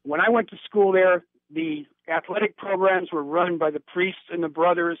when I went to school there, the athletic programs were run by the priests and the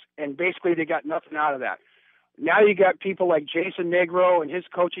brothers, and basically they got nothing out of that. Now you got people like Jason Negro and his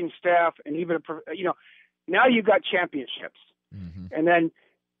coaching staff, and even now you've got championships. Mm-hmm. And then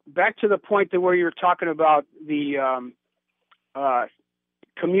back to the point where you were talking about the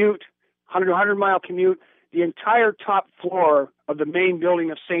commute, 100-mile commute. The entire top floor of the main building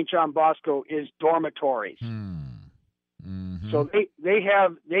of St. John Bosco is dormitories. Mm-hmm. So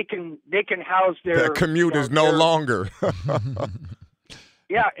they can house their. That commute is no longer.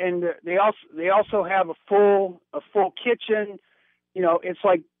 Yeah, and they also have a full kitchen. It's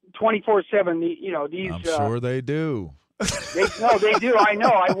like 24/7. These. I'm sure they do. They do. I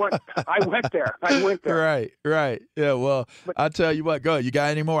know. I went there. Right. Yeah. Well, I'll tell you what. Go ahead. You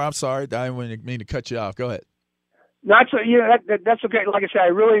got any more? I'm sorry. I didn't mean to cut you off. Go ahead. That's okay. Like I said, I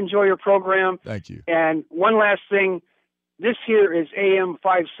really enjoy your program. Thank you. And one last thing. This here is AM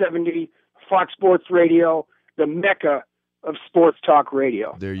 570 Fox Sports Radio, the mecca of sports talk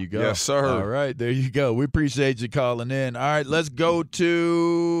radio. There you go. Yes, sir. All right. There you go. We appreciate you calling in. All right. Let's go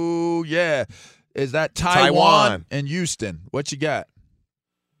to, is that Taiwan and Houston? What you got?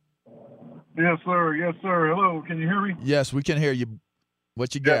 Yes, sir. Hello. Can you hear me? Yes, we can hear you.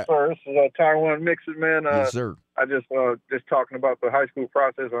 What you got? Yes, sir. This is Taiwan Mixon, man. Yes, sir. I just talking about the high school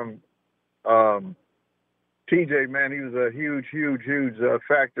process. TJ, man, he was a huge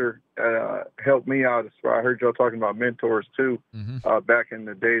factor. Helped me out. I heard y'all talking about mentors too, back in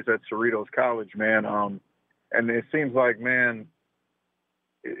the days at Cerritos College, man. And it seems like, man,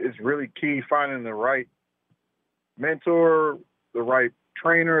 it's really key finding the right mentor, the right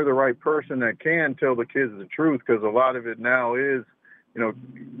trainer, the right person that can tell the kids the truth, because a lot of it now is,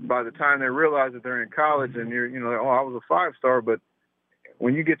 by the time they realize that they're in college and you're, I was a 5-star, but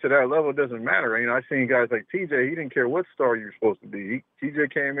when you get to that level, it doesn't matter. I've seen guys like TJ. He didn't care what star you were supposed to be.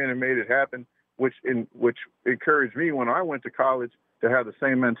 TJ came in and made it happen, which encouraged me when I went to college to have the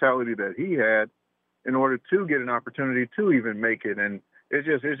same mentality that he had in order to get an opportunity to even make it. And it's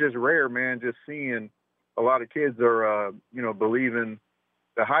just rare, man, just seeing a lot of kids are, believing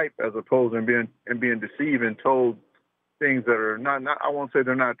the hype as opposed to being deceived and told things that are not, I won't say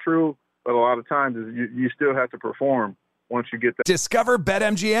they're not true, but a lot of times you still have to perform. Once you get that. Discover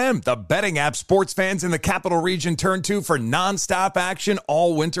BetMGM, the betting app sports fans in the capital region turn to for nonstop action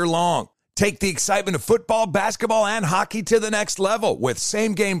all winter long. Take the excitement of football, basketball, and hockey to the next level with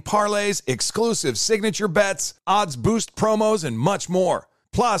same-game parlays, exclusive signature bets, odds boost promos, and much more.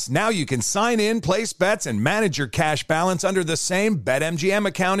 Plus, now you can sign in, place bets, and manage your cash balance under the same BetMGM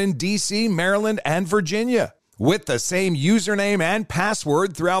account in D.C., Maryland, and Virginia. With the same username and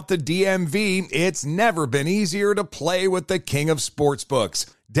password throughout the DMV, it's never been easier to play with the king of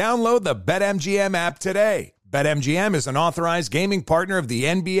sportsbooks. Download the BetMGM app today. BetMGM is an authorized gaming partner of the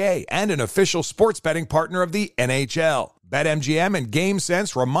NBA and an official sports betting partner of the NHL. BetMGM and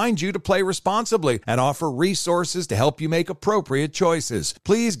GameSense remind you to play responsibly and offer resources to help you make appropriate choices.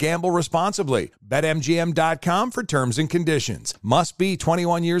 Please gamble responsibly. BetMGM.com for terms and conditions. Must be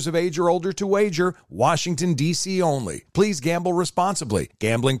 21 years of age or older to wager. Washington, D.C. only. Please gamble responsibly.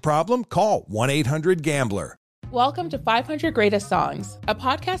 Gambling problem? Call 1-800-GAMBLER. Welcome to 500 Greatest Songs, a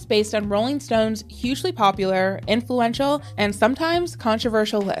podcast based on Rolling Stone's hugely popular, influential, and sometimes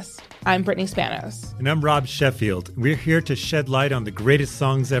controversial list. I'm Brittany Spanos. And I'm Rob Sheffield. We're here to shed light on the greatest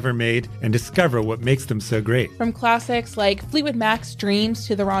songs ever made and discover what makes them so great. From classics like Fleetwood Mac's Dreams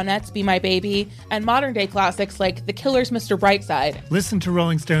to the Ronettes' Be My Baby, and modern-day classics like The Killers' Mr. Brightside. Listen to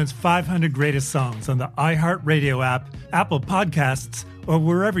Rolling Stone's 500 Greatest Songs on the iHeartRadio app, Apple Podcasts, or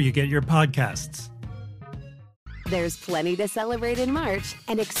wherever you get your podcasts. There's plenty to celebrate in March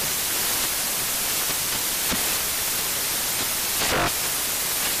and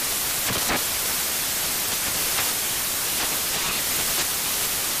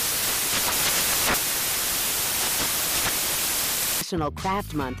National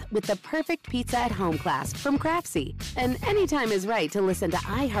Craft Month with the perfect pizza at home class from Craftsy. And anytime is right to listen to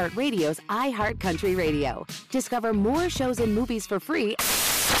iHeartRadio's iHeart Country Radio. Discover more shows and movies for free.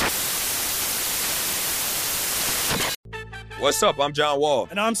 What's up? I'm John Wall.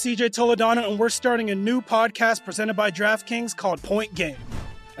 And I'm CJ Toledano, and we're starting a new podcast presented by DraftKings called Point Game.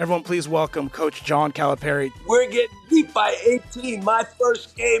 Everyone, please welcome Coach John Calipari. We're getting beat by 18. My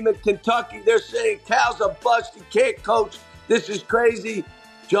first game in Kentucky, they're saying Cal's a bust. He can't coach. This is crazy.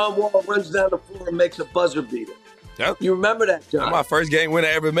 John Wall runs down the floor and makes a buzzer beater. Yep. You remember that, John? That's my first game win I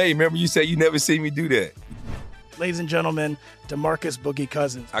ever made. Remember you said you never seen me do that. Ladies and gentlemen, DeMarcus Boogie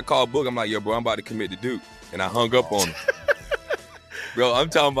Cousins. I called Boog. I'm like, yo, bro, I'm about to commit to Duke. And I hung up on him. Bro, I'm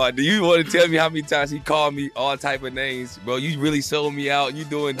talking about, do you want to tell me how many times he called me all type of names? Bro, you really sold me out. You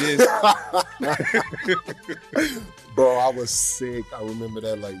doing this. Bro, I was sick. I remember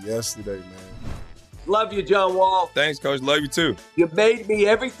that like yesterday, man. Love you, John Wall. Thanks, Coach. Love you, too. You made me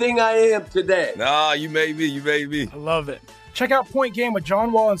everything I am today. Nah, you made me. You made me. I love it. Check out Point Game with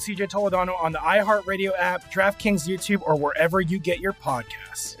John Wall and CJ Toledano on the iHeartRadio app, DraftKings YouTube, or wherever you get your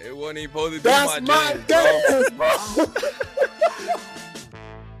podcasts. It wasn't even supposed to be That's my dance, bro.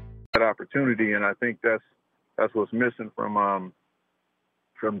 That opportunity, and I think that's what's missing from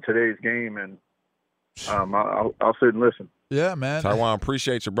today's game. And I'll sit and listen. Yeah, man. Taiwan,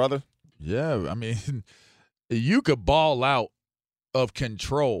 appreciate you, brother. Yeah, I mean, you could ball out of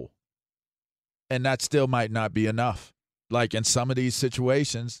control, and that still might not be enough. Like in some of these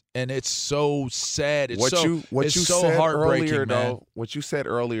situations, and it's so sad. It's so heartbreaking, earlier, man. though, what you said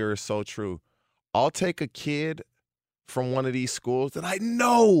earlier is so true. I'll take a kid from one of these schools that I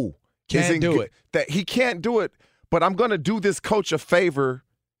know can't do it. That he can't do it, but I'm going to do this coach a favor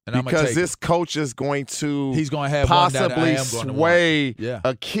and because this coach is going to he's going to have possibly sway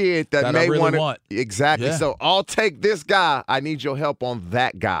a kid that may really want. Exactly. Yeah. So I'll take this guy. I need your help on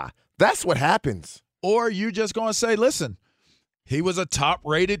that guy. That's what happens. Or you just going to say, listen, he was a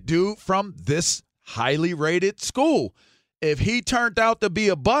top-rated dude from this highly rated school. If he turned out to be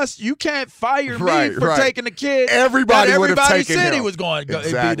a bust, you can't fire me for taking the kid. Everybody would have taken said him. he was going to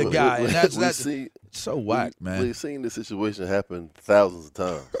be the guy. And that's so whack, man. We've seen this situation happen thousands of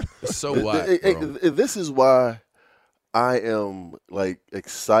times. It's so whack, bro. This is why I am like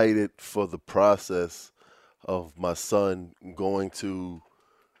excited for the process of my son going to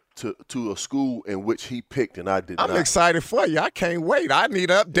a school in which he picked and I did not. I'm excited for you. I can't wait. I need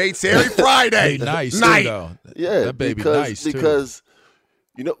updates every Friday. Hey, nice, night. Though. Yeah, that baby because too.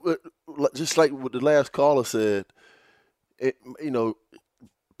 You know, just like what the last caller said, you know,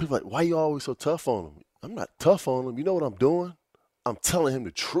 people are like, why you always so tough on him? I'm not tough on him. You know what I'm doing? I'm telling him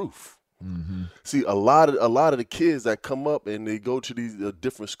the truth. Mm-hmm. See, a lot of the kids that come up and they go to these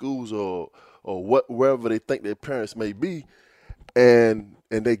different schools or wherever they think their parents may be, and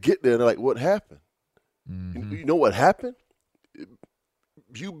they get there and they're like, what happened? Mm-hmm. You know what happened?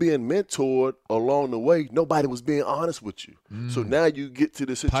 You being mentored along the way, nobody was being honest with you. So now you get to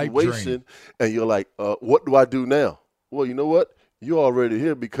the situation and you're like, what do I do now? Well, you know what? You're already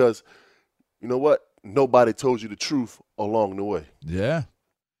here because, you know what? Nobody told you the truth along the way. Yeah.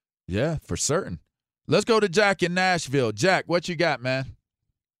 Yeah, for certain. Let's go to Jack in Nashville. Jack, what you got, man?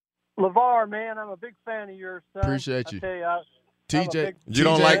 LeVar, man, I'm a big fan of yours, son. Appreciate you. I tell you, TJ, you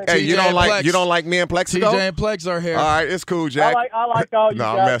don't like me and Plexico? TJ and Plex are here. All right, it's cool, Jack. I like all you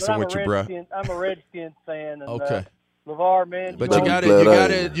no, guys. I'm messing but with you, bro. I'm a Redskins fan. And, okay. LeVar, man. But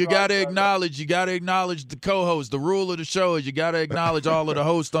you gotta acknowledge the co-host. The rule of the show is you gotta acknowledge all of the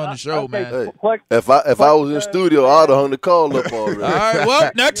hosts on the show, man. Hey, if I was in studio, I'd have hung the call up already. All right,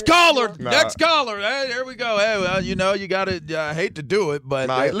 well, next caller. Next caller. Hey, there we go. Hey, well, you know, you gotta I hate to do it, but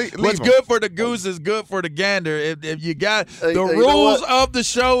what's good for the goose is good for the gander. If you got the rules of the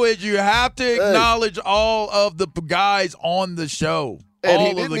show is you have to acknowledge all of the guys on the show. And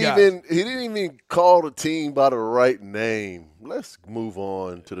he didn't even call the team by the right name. Let's move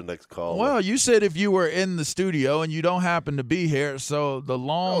on to the next call. Well, you said if you were in the studio and you don't happen to be here, so the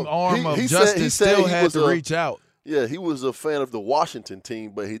long arm of justice still had to reach out. Yeah, he was a fan of the Washington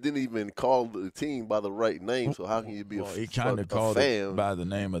team, but he didn't even call the team by the right name. So how can you be a fan? He kind of called it by the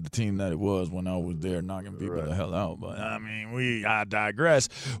name of the team that it was when I was there knocking people the hell out. But, I mean, I digress.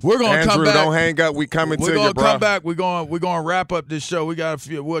 We're going to come back. Don't hang up. We coming to you, bro. We're going to come back. We're going to wrap up this show.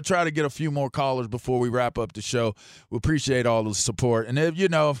 We'll try to get a few more callers before we wrap up the show. We appreciate all the support. And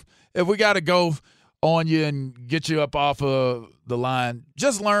if we got to go on you and get you up off of the line,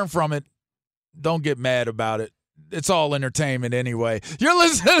 just learn from it. Don't get mad about it. It's all entertainment anyway. You're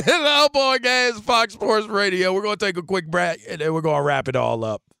listening to the Elbow Games, Fox Sports Radio. We're going to take a quick break, and then we're going to wrap it all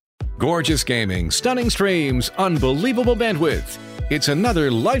up. Gorgeous gaming, stunning streams, unbelievable bandwidth. It's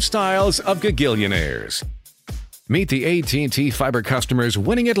another Lifestyles of Gagillionaires. Meet the AT&T Fiber customers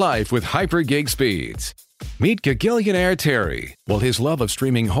winning at life with hyper-gig speeds. Meet Gagillionaire Terry. While his love of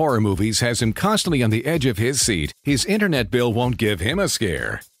streaming horror movies has him constantly on the edge of his seat, his internet bill won't give him a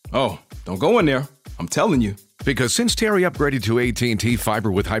scare. Oh, don't go in there. I'm telling you. Because since Terry upgraded to AT&T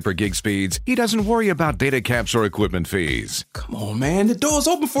Fiber with hyper-gig speeds, he doesn't worry about data caps or equipment fees. Come on, man. The door's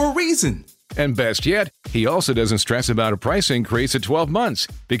open for a reason. And best yet, he also doesn't stress about a price increase at 12 months.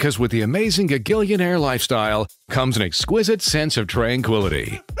 Because with the amazing Gagillionaire lifestyle comes an exquisite sense of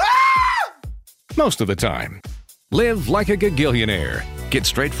tranquility. Most of the time. Live like a Gagillionaire. Get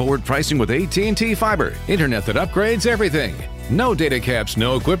straightforward pricing with AT&T Fiber. Internet that upgrades everything. No data caps,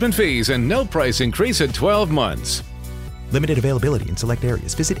 no equipment fees, and no price increase at 12 months. Limited availability in select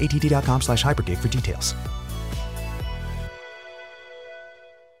areas. Visit att.com/hypergig for details.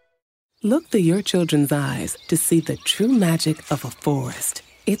 Look through your children's eyes to see the true magic of a forest.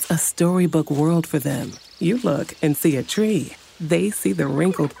 It's a storybook world for them. You look and see a tree. They see the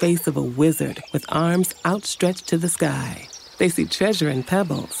wrinkled face of a wizard with arms outstretched to the sky. They see treasure in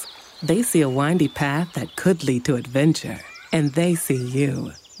pebbles. They see a windy path that could lead to adventure. And they see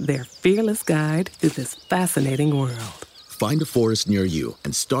you, their fearless guide through this fascinating world. Find a forest near you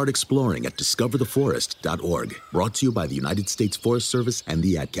and start exploring at discovertheforest.org. Brought to you by the United States Forest Service and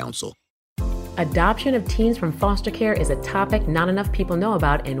the Ad Council. Adoption of teens from foster care is a topic not enough people know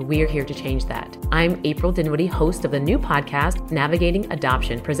about, and we're here to change that. I'm April Dinwiddie, host of the new podcast, Navigating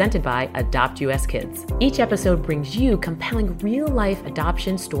Adoption, presented by Adopt US Kids. Each episode brings you compelling real-life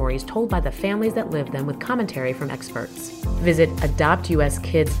adoption stories told by the families that live them with commentary from experts. Visit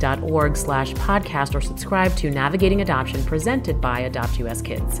adoptuskids.org/podcast or subscribe to Navigating Adoption, presented by Adopt US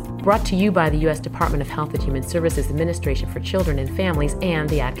Kids. Brought to you by the U.S. Department of Health and Human Services Administration for Children and Families and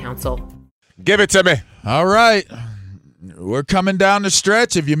the Ad Council. Give it to me. All right. We're coming down the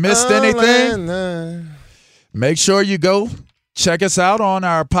stretch. If you missed anything, make sure you go check us out on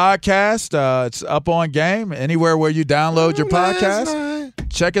our podcast. It's Up On Game. Anywhere where you download your podcast,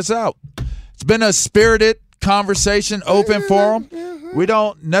 check us out. It's been a spirited conversation, open forum. We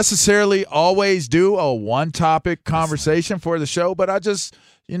don't necessarily always do a one-topic conversation for the show, but I just,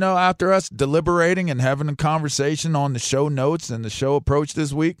 after us deliberating and having a conversation on the show notes and the show approach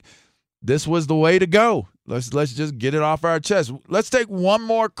this week, this was the way to go. Let's just get it off our chest. Let's take one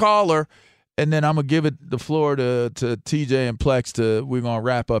more caller, and then I'm going to give it the floor to TJ and Plex. We're going to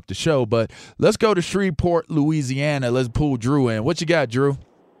wrap up the show. But let's go to Shreveport, Louisiana. Let's pull Drew in. What you got, Drew?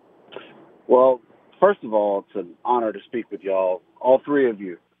 Well, first of all, it's an honor to speak with y'all, all three of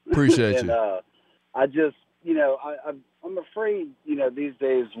you. Appreciate and, you. I just, I'm afraid, these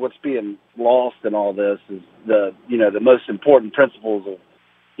days what's being lost in all this is the most important principles of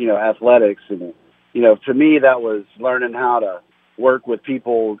athletics. And, to me, that was learning how to work with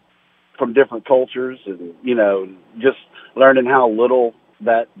people from different cultures and, just learning how little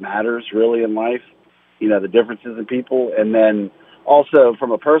that matters really in life, the differences in people. And then also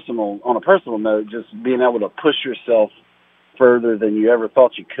on a personal note, just being able to push yourself further than you ever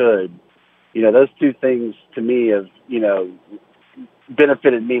thought you could. Those two things to me have,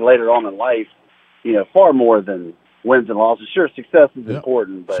 benefited me later on in life, far more than wins and losses. Sure, success is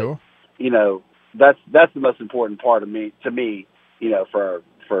important, but sure. That's the most important part to me, for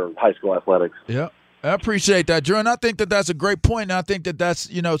high school athletics. Yeah. I appreciate that, Drew, and I think that that's a great point. And I think that that's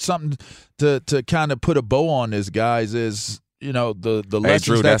something to kind of put a bow on this, guys. Is the lessons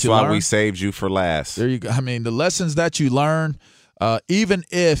Drew, that that's you why learn. We saved you for last. There you go. I mean, the lessons that you learn, even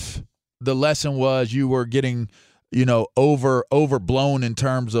if the lesson was you were getting overblown in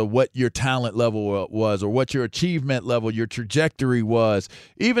terms of what your talent level was or what your achievement level, your trajectory was,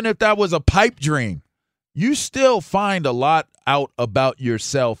 even if that was a pipe dream, you still find a lot out about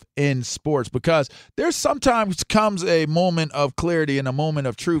yourself in sports, because there sometimes comes a moment of clarity and a moment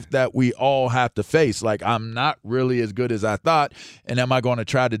of truth that we all have to face. Like, I'm not really as good as I thought, and am I going to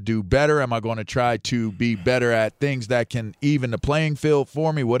try to do better? Am I going to try to be better at things that can even the playing field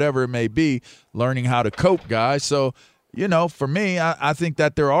for me, whatever it may be, learning how to cope, guys. So, for me, I think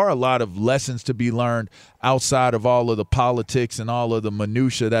that there are a lot of lessons to be learned outside of all of the politics and all of the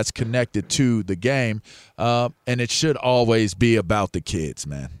minutia that's connected to the game. And it should always be about the kids,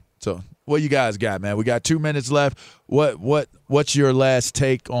 man. So what you guys got, man? We got 2 minutes left. What's your last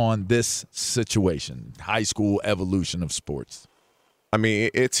take on this situation, high school evolution of sports? I mean,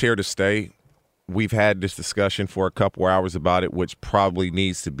 it's here to stay. We've had this discussion for a couple hours about it, which probably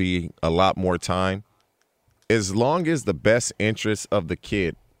needs to be a lot more time. As long as the best interest of the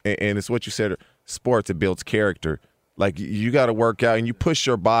kid, and it's what you said, sports, it builds character. Like, you got to work out and you push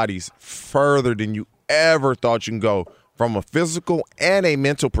your bodies further than you ever thought you can go from a physical and a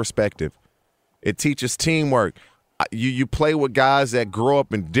mental perspective. It teaches teamwork. You play with guys that grow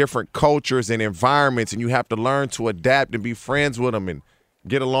up in different cultures and environments, and you have to learn to adapt and be friends with them and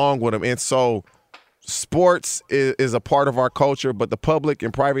get along with them. And so sports is a part of our culture, but the public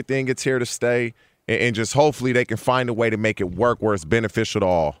and private thing, it's here to stay. and just hopefully they can find a way to make it work where it's beneficial to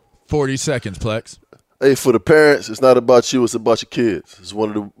all. 40 seconds, Plex. Hey, for the parents, it's not about you; it's about your kids. It's one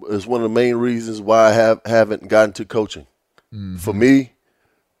of the main reasons why I haven't gotten to coaching. Mm-hmm. For me,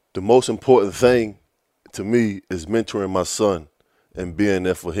 the most important thing to me is mentoring my son and being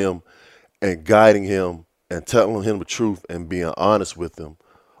there for him and guiding him and telling him the truth and being honest with him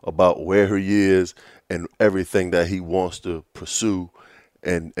about where he is and everything that he wants to pursue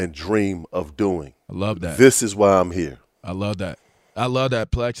and dream of doing. I love that. This is why I'm here. I love that. I love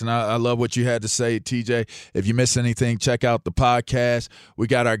that, Plex, and I love what you had to say, TJ. If you miss anything, check out the podcast. We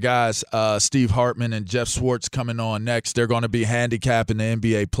got our guys, Steve Hartman and Jeff Schwartz, coming on next. They're going to be handicapping the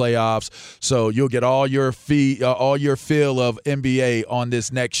NBA playoffs, so you'll get all your feel of NBA on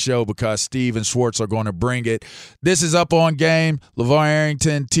this next show because Steve and Schwartz are going to bring it. This is Up On Game. LeVar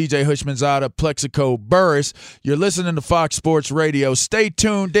Arrington, TJ Hushmanzada, Plexico Burris. You're listening to Fox Sports Radio. Stay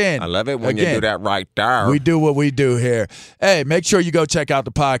tuned in. I love it when you do that right there. We do what we do here. Hey, make sure you go check out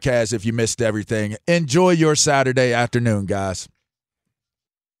the podcast if you missed everything. Enjoy your Saturday afternoon, guys.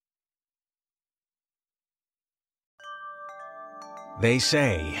 They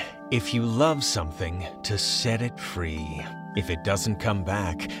say, if you love something, to set it free. If it doesn't come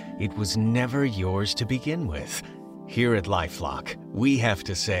back, it was never yours to begin with. Here at LifeLock, we have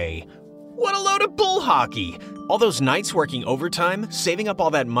to say, what a load of bull hockey! All those nights working overtime, saving up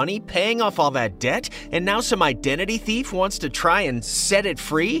all that money, paying off all that debt, and now some identity thief wants to try and set it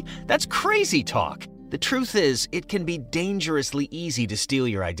free? That's crazy talk. The truth is, it can be dangerously easy to steal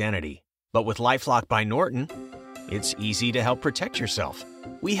your identity. But with LifeLock by Norton, it's easy to help protect yourself.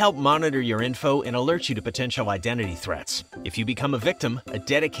 We help monitor your info and alert you to potential identity threats. If you become a victim, a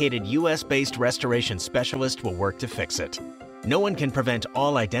dedicated US-based restoration specialist will work to fix it. No one can prevent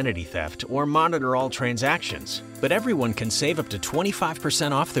all identity theft or monitor all transactions, but everyone can save up to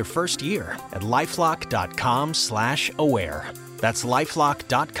 25% off their first year at LifeLock.com/aware. That's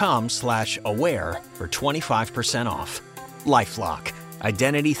LifeLock.com/aware for 25% off. LifeLock.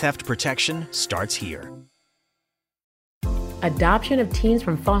 Identity theft protection starts here. Adoption of teens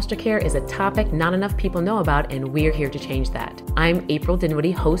from foster care is a topic not enough people know about, and we're here to change that. I'm April Dinwiddie,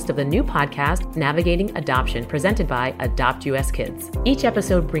 host of the new podcast, Navigating Adoption, presented by Adopt US Kids. Each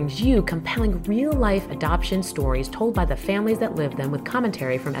episode brings you compelling real-life adoption stories told by the families that live them with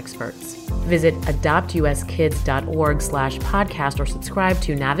commentary from experts. Visit adoptuskids.org/podcast or subscribe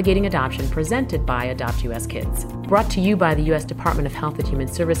to Navigating Adoption, presented by Adopt US Kids. Brought to you by the U.S. Department of Health and Human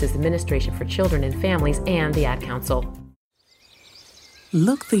Services Administration for Children and Families and the Ad Council.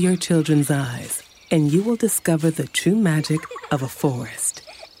 Look through your children's eyes, and you will discover the true magic of a forest.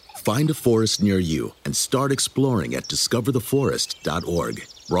 Find a forest near you and start exploring at discovertheforest.org.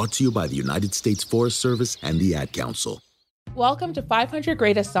 Brought to you by the United States Forest Service and the Ad Council. Welcome to 500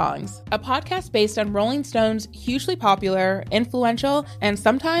 Greatest Songs, a podcast based on Rolling Stone's hugely popular, influential, and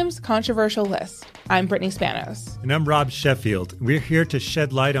sometimes controversial list. I'm Brittany Spanos. And I'm Rob Sheffield. We're here to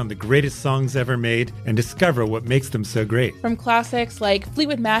shed light on the greatest songs ever made and discover what makes them so great. From classics like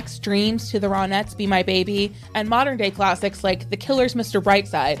Fleetwood Mac's Dreams to the Ronettes' Be My Baby, and modern-day classics like The Killers' Mr.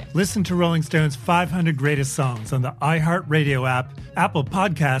 Brightside. Listen to Rolling Stone's 500 Greatest Songs on the iHeartRadio app, Apple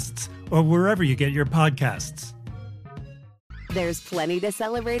Podcasts, or wherever you get your podcasts. There's plenty to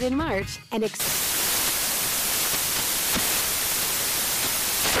celebrate in March and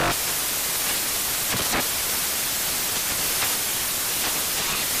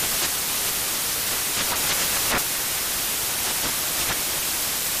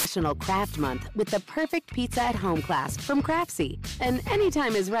National Craft Month with the perfect pizza at home class from Craftsy. And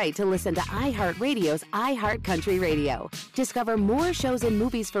anytime is right to listen to iHeartRadio's iHeart Country Radio. Discover more shows and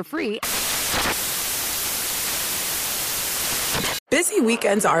movies for free. Busy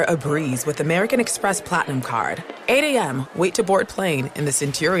weekends are a breeze with American Express Platinum Card. 8 a.m., wait to board plane in the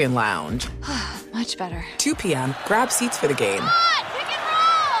Centurion Lounge. Much better. 2 p.m., grab seats for the game.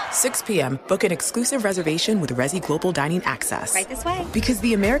 6 p.m., book an exclusive reservation with Resi Global Dining Access. Right this way. Because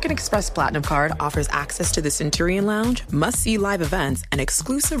the American Express Platinum Card offers access to the Centurion Lounge, must-see live events, and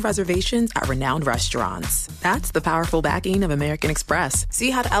exclusive reservations at renowned restaurants. That's the powerful backing of American Express.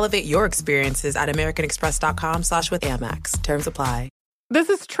 See how to elevate your experiences at americanexpress.com/withAmex. Terms apply. This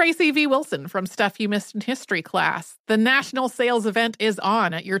is Tracy V. Wilson from Stuff You Missed in History class. The national sales event is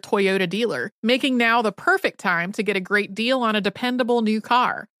on at your Toyota dealer, making now the perfect time to get a great deal on a dependable new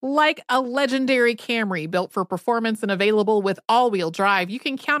car. Like a legendary Camry built for performance and available with all-wheel drive, you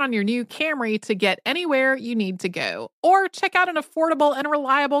can count on your new Camry to get anywhere you need to go. Or check out an affordable and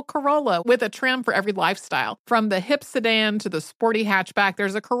reliable Corolla with a trim for every lifestyle. From the hip sedan to the sporty hatchback,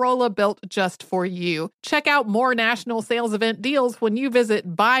 there's a Corolla built just for you. Check out more national sales event deals when you visit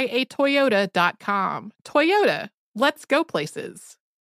visit buyatoyota.com. Toyota, let's go places.